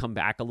percent does come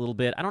back a little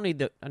bit. I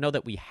know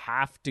that we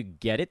have to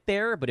get it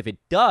there, but if it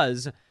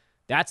does,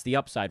 that's the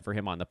upside for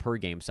him on the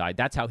per-game side.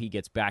 That's how he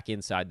gets back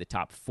inside the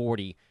top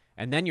 40,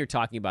 and then you're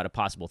talking about a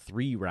possible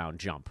 3-round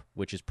jump,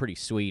 which is pretty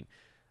sweet.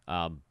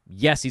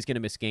 Yes, he's going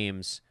to miss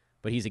games,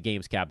 but he's a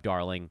games cap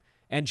darling.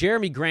 And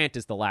Jeremy Grant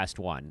is the last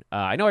one.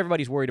 I know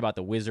everybody's worried about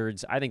the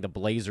Wizards. I think the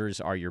Blazers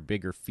are your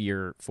bigger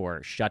fear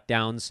for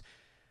shutdowns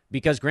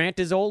because Grant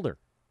is older.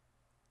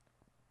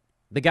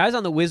 The guys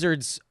on the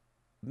Wizards,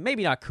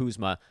 maybe not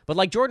Kuzma, but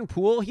like Jordan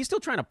Poole, he's still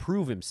trying to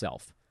prove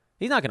himself.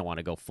 He's not going to want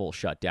to go full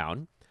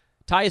shutdown.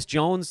 Tyus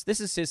Jones, this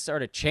is his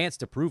sort of chance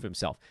to prove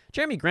himself.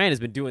 Jeremy Grant has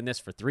been doing this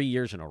for 3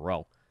 years in a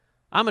row.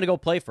 I'm going to go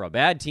play for a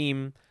bad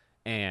team,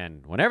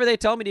 and whenever they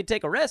tell me to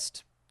take a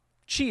rest,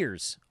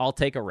 cheers, I'll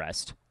take a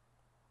rest.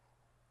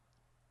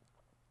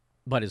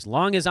 But as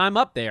long as I'm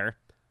up there,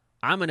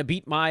 I'm going to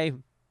beat my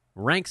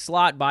rank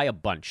slot by a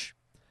bunch.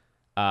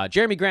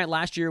 Jeremy Grant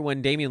last year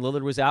when Damian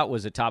Lillard was out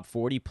was a top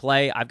 40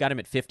 play. I've got him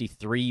at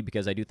 53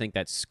 because I do think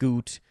that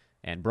Scoot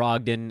and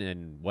Brogdon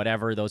and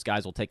whatever, those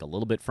guys will take a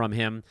little bit from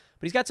him.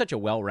 But he's got such a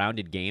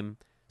well-rounded game.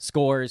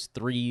 Scores,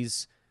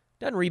 threes,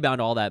 doesn't rebound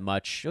all that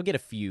much. He'll get a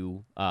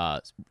few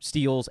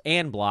steals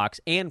and blocks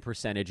and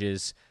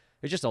percentages.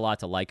 There's just a lot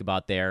to like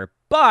about there.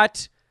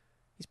 But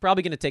he's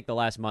probably going to take the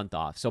last month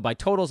off. So by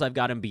totals, I've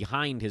got him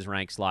behind his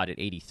rank slot at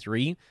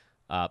 83.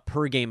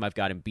 Per game, I've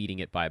got him beating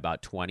it by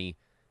about 20.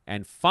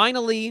 And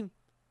finally,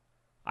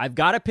 I've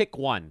got to pick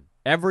one.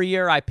 Every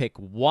year I pick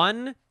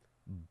one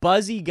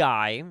buzzy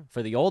guy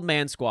for the old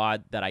man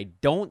squad that I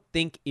don't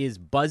think is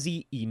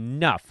buzzy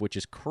enough, which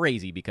is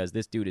crazy because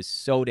this dude is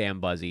so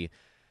damn buzzy.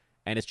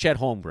 And it's Chet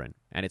Holmgren.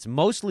 And it's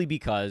mostly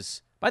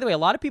because, by the way, a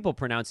lot of people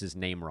pronounce his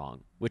name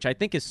wrong, which I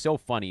think is so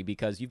funny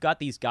because you've got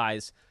these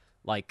guys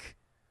like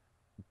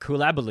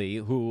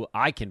Kulabali, who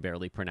I can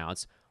barely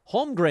pronounce.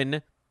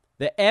 Holmgren,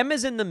 the M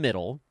is in the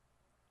middle.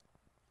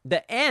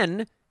 The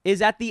N is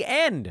at the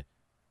end.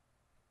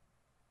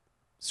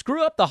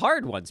 Screw up the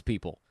hard ones,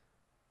 people.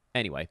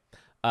 Anyway,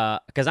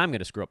 because I'm going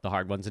to screw up the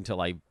hard ones until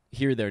I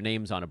hear their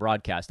names on a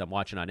broadcast I'm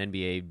watching on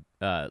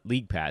NBA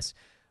League Pass.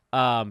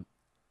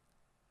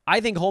 I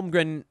think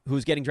Holmgren,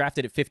 who's getting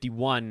drafted at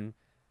 51,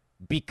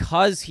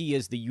 because he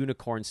is the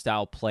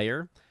unicorn-style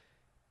player,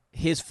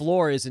 his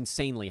floor is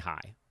insanely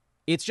high.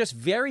 It's just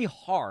very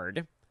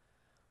hard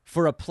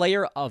for a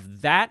player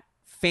of that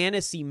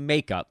fantasy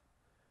makeup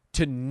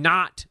to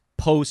not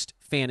post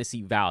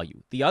fantasy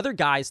value. The other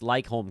guys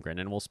like Holmgren,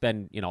 and we'll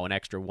spend an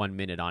extra 1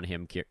 minute on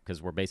him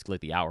because we're basically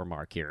at the hour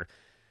mark here.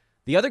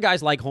 The other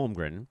guys like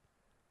Holmgren,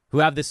 who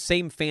have the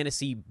same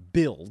fantasy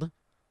build,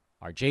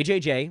 are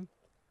JJJ,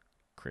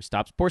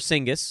 Kristaps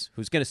Porzingis,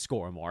 who's going to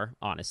score more,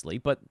 honestly,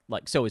 but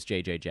so is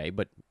JJJ,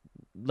 but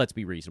let's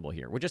be reasonable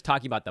here. We're just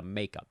talking about the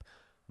makeup.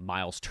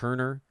 Miles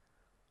Turner,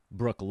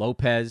 Brook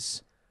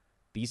Lopez.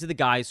 These are the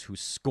guys who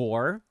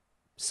score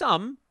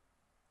some,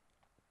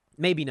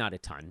 maybe not a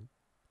ton.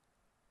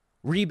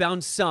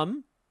 Rebound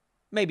some,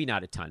 maybe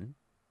not a ton.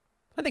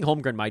 I think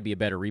Holmgren might be a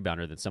better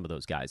rebounder than some of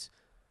those guys.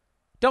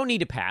 Don't need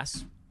to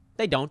pass.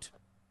 They don't.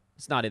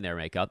 It's not in their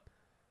makeup.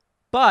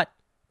 But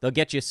they'll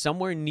get you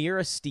somewhere near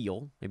a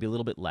steal, maybe a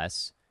little bit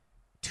less,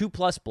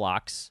 2+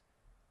 blocks,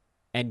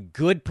 and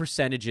good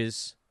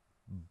percentages,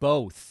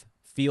 both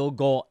field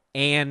goal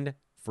and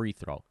free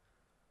throw.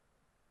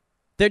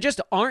 There just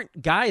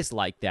aren't guys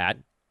like that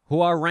who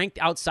are ranked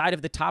outside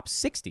of the top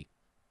 60.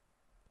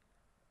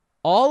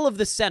 All of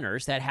the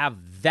centers that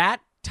have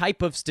that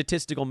type of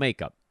statistical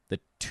makeup, the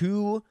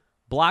 2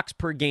 blocks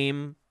per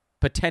game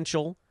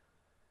potential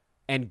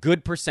and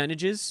good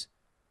percentages,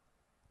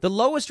 the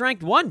lowest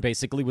ranked one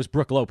basically was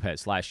Brook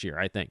Lopez last year,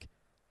 I think.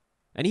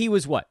 And he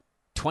was what,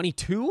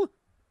 22?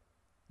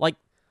 Like,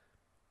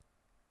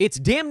 it's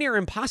damn near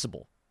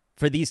impossible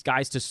for these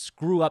guys to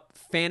screw up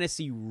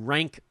fantasy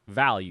rank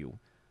value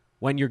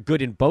when you're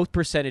good in both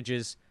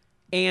percentages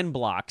and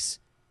blocks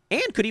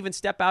and could even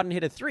step out and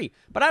hit a 3.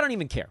 But I don't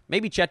even care.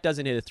 Maybe Chet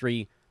doesn't hit a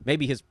 3.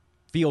 Maybe his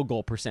field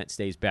goal percent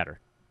stays better.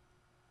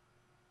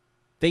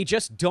 They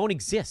just don't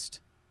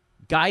exist.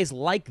 Guys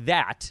like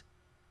that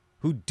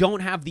who don't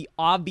have the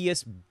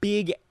obvious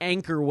big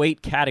anchor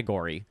weight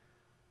category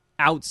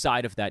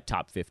outside of that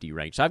top 50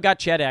 range. So I've got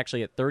Chet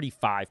actually at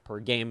 35 per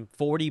game,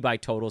 40 by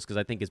totals, because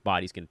I think his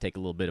body's going to take a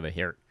little bit of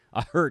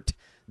a hurt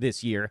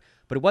this year.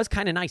 But it was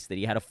kind of nice that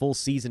he had a full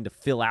season to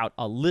fill out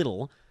a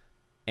little,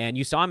 and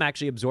you saw him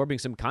actually absorbing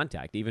some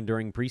contact even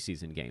during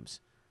preseason games.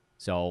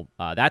 So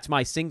that's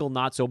my single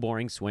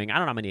not-so-boring swing. I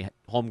don't know how many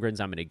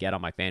Holmgrens I'm going to get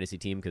on my fantasy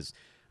team because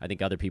I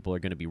think other people are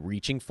going to be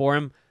reaching for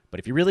him. But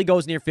if he really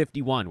goes near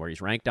 51, where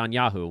he's ranked on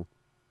Yahoo,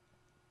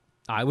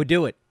 I would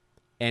do it.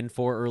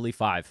 N4 early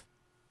 5.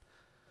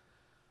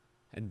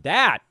 And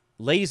that,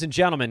 ladies and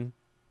gentlemen,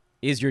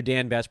 is your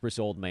Dan Besbris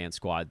Old Man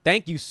Squad.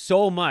 Thank you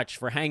so much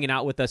for hanging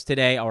out with us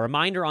today. A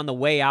reminder on the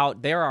way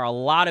out, there are a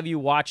lot of you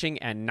watching,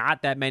 and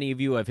not that many of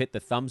you have hit the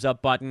thumbs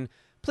up button.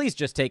 Please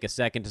just take a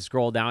second to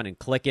scroll down and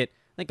click it.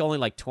 I think only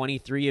like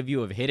 23 of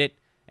you have hit it,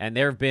 and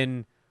there have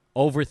been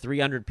over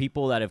 300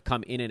 people that have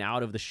come in and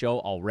out of the show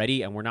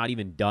already, and we're not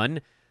even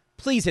done.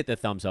 Please hit the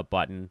thumbs up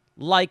button,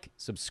 like,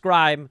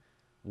 subscribe,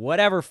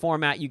 whatever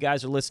format you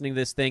guys are listening to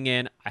this thing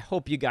in. I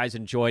hope you guys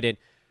enjoyed it.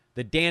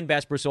 The Dan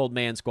Besbris Old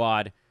Man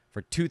Squad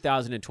for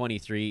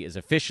 2023 is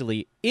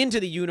officially into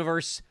the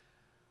universe.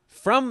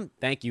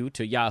 Thank you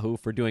to Yahoo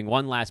for doing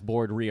one last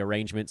board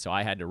rearrangement, so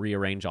I had to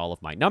rearrange all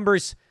of my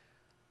numbers.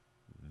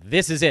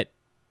 This is it.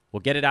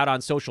 We'll get it out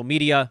on social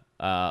media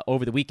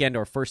over the weekend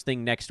or first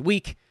thing next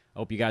week. I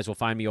hope you guys will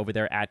find me over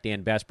there at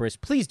Dan Besbris.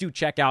 Please do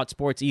check out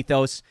Sports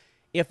Ethos.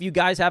 If you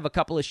guys have a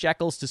couple of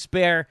shekels to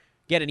spare,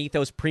 get an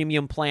Ethos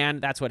premium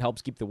plan. That's what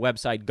helps keep the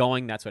website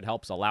going. That's what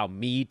helps allow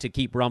me to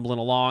keep rumbling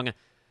along.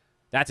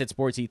 That's at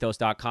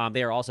sportsethos.com.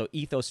 They are also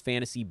Ethos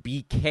Fantasy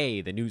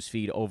BK, the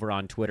newsfeed over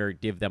on Twitter.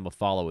 Give them a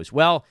follow as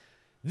well.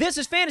 This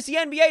is Fantasy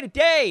NBA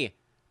Today.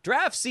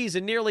 Draft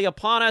season nearly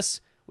upon us.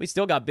 We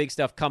still got big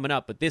stuff coming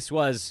up, but this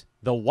was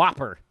the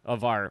whopper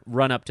of our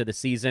run-up to the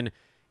season.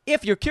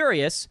 If you're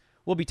curious,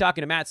 we'll be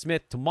talking to Matt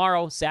Smith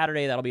tomorrow.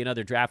 Saturday, that'll be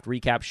another draft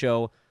recap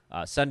show.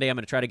 Sunday, I'm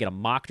going to try to get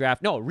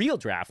a real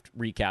draft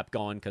recap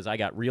going because I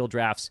got real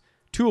drafts.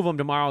 2 of them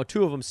tomorrow,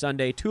 2 of them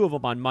Sunday, 2 of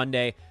them on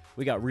Monday.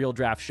 We got real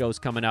draft shows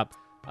coming up,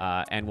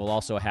 and we'll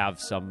also have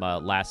some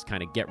last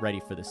kind of get ready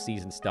for the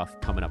season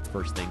stuff coming up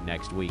first thing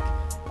next week.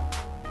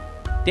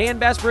 Dan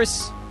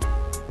Besbris,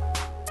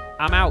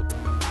 I'm out.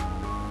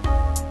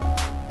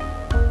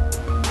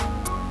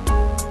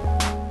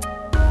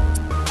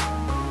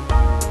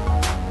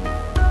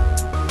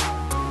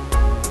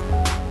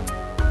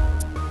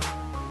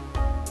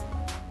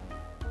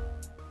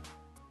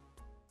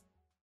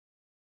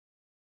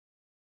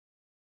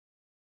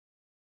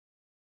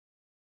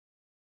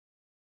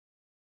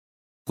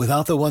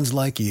 Without the ones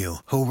like you,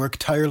 who work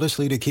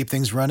tirelessly to keep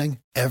things running,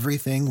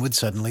 everything would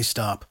suddenly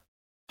stop.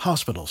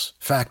 Hospitals,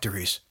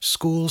 factories,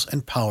 schools,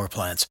 and power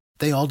plants,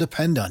 they all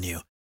depend on you.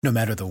 No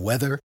matter the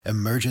weather,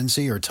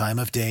 emergency, or time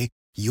of day,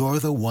 you're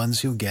the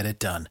ones who get it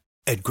done.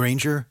 At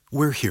Grainger,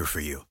 we're here for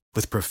you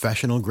with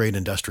professional-grade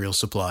industrial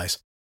supplies.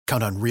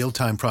 Count on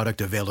real-time product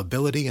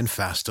availability and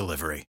fast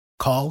delivery.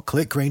 Call,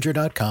 click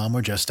Grainger.com,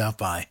 or just stop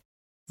by.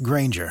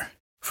 Grainger,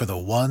 for the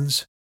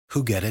ones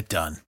who get it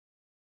done.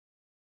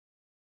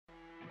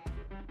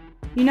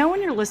 You know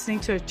when you're listening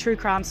to a true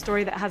crime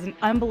story that has an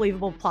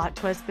unbelievable plot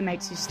twist that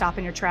makes you stop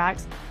in your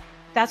tracks?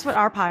 That's what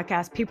our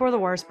podcast, People Are the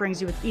Worst, brings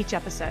you with each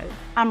episode.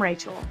 I'm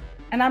Rachel.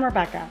 And I'm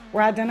Rebecca.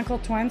 We're identical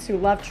twins who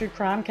love true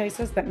crime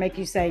cases that make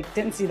you say,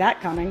 didn't see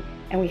that coming,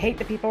 and we hate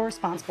the people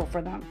responsible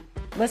for them.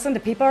 Listen to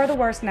People Are the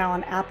Worst now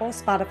on Apple,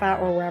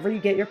 Spotify, or wherever you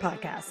get your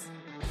podcasts.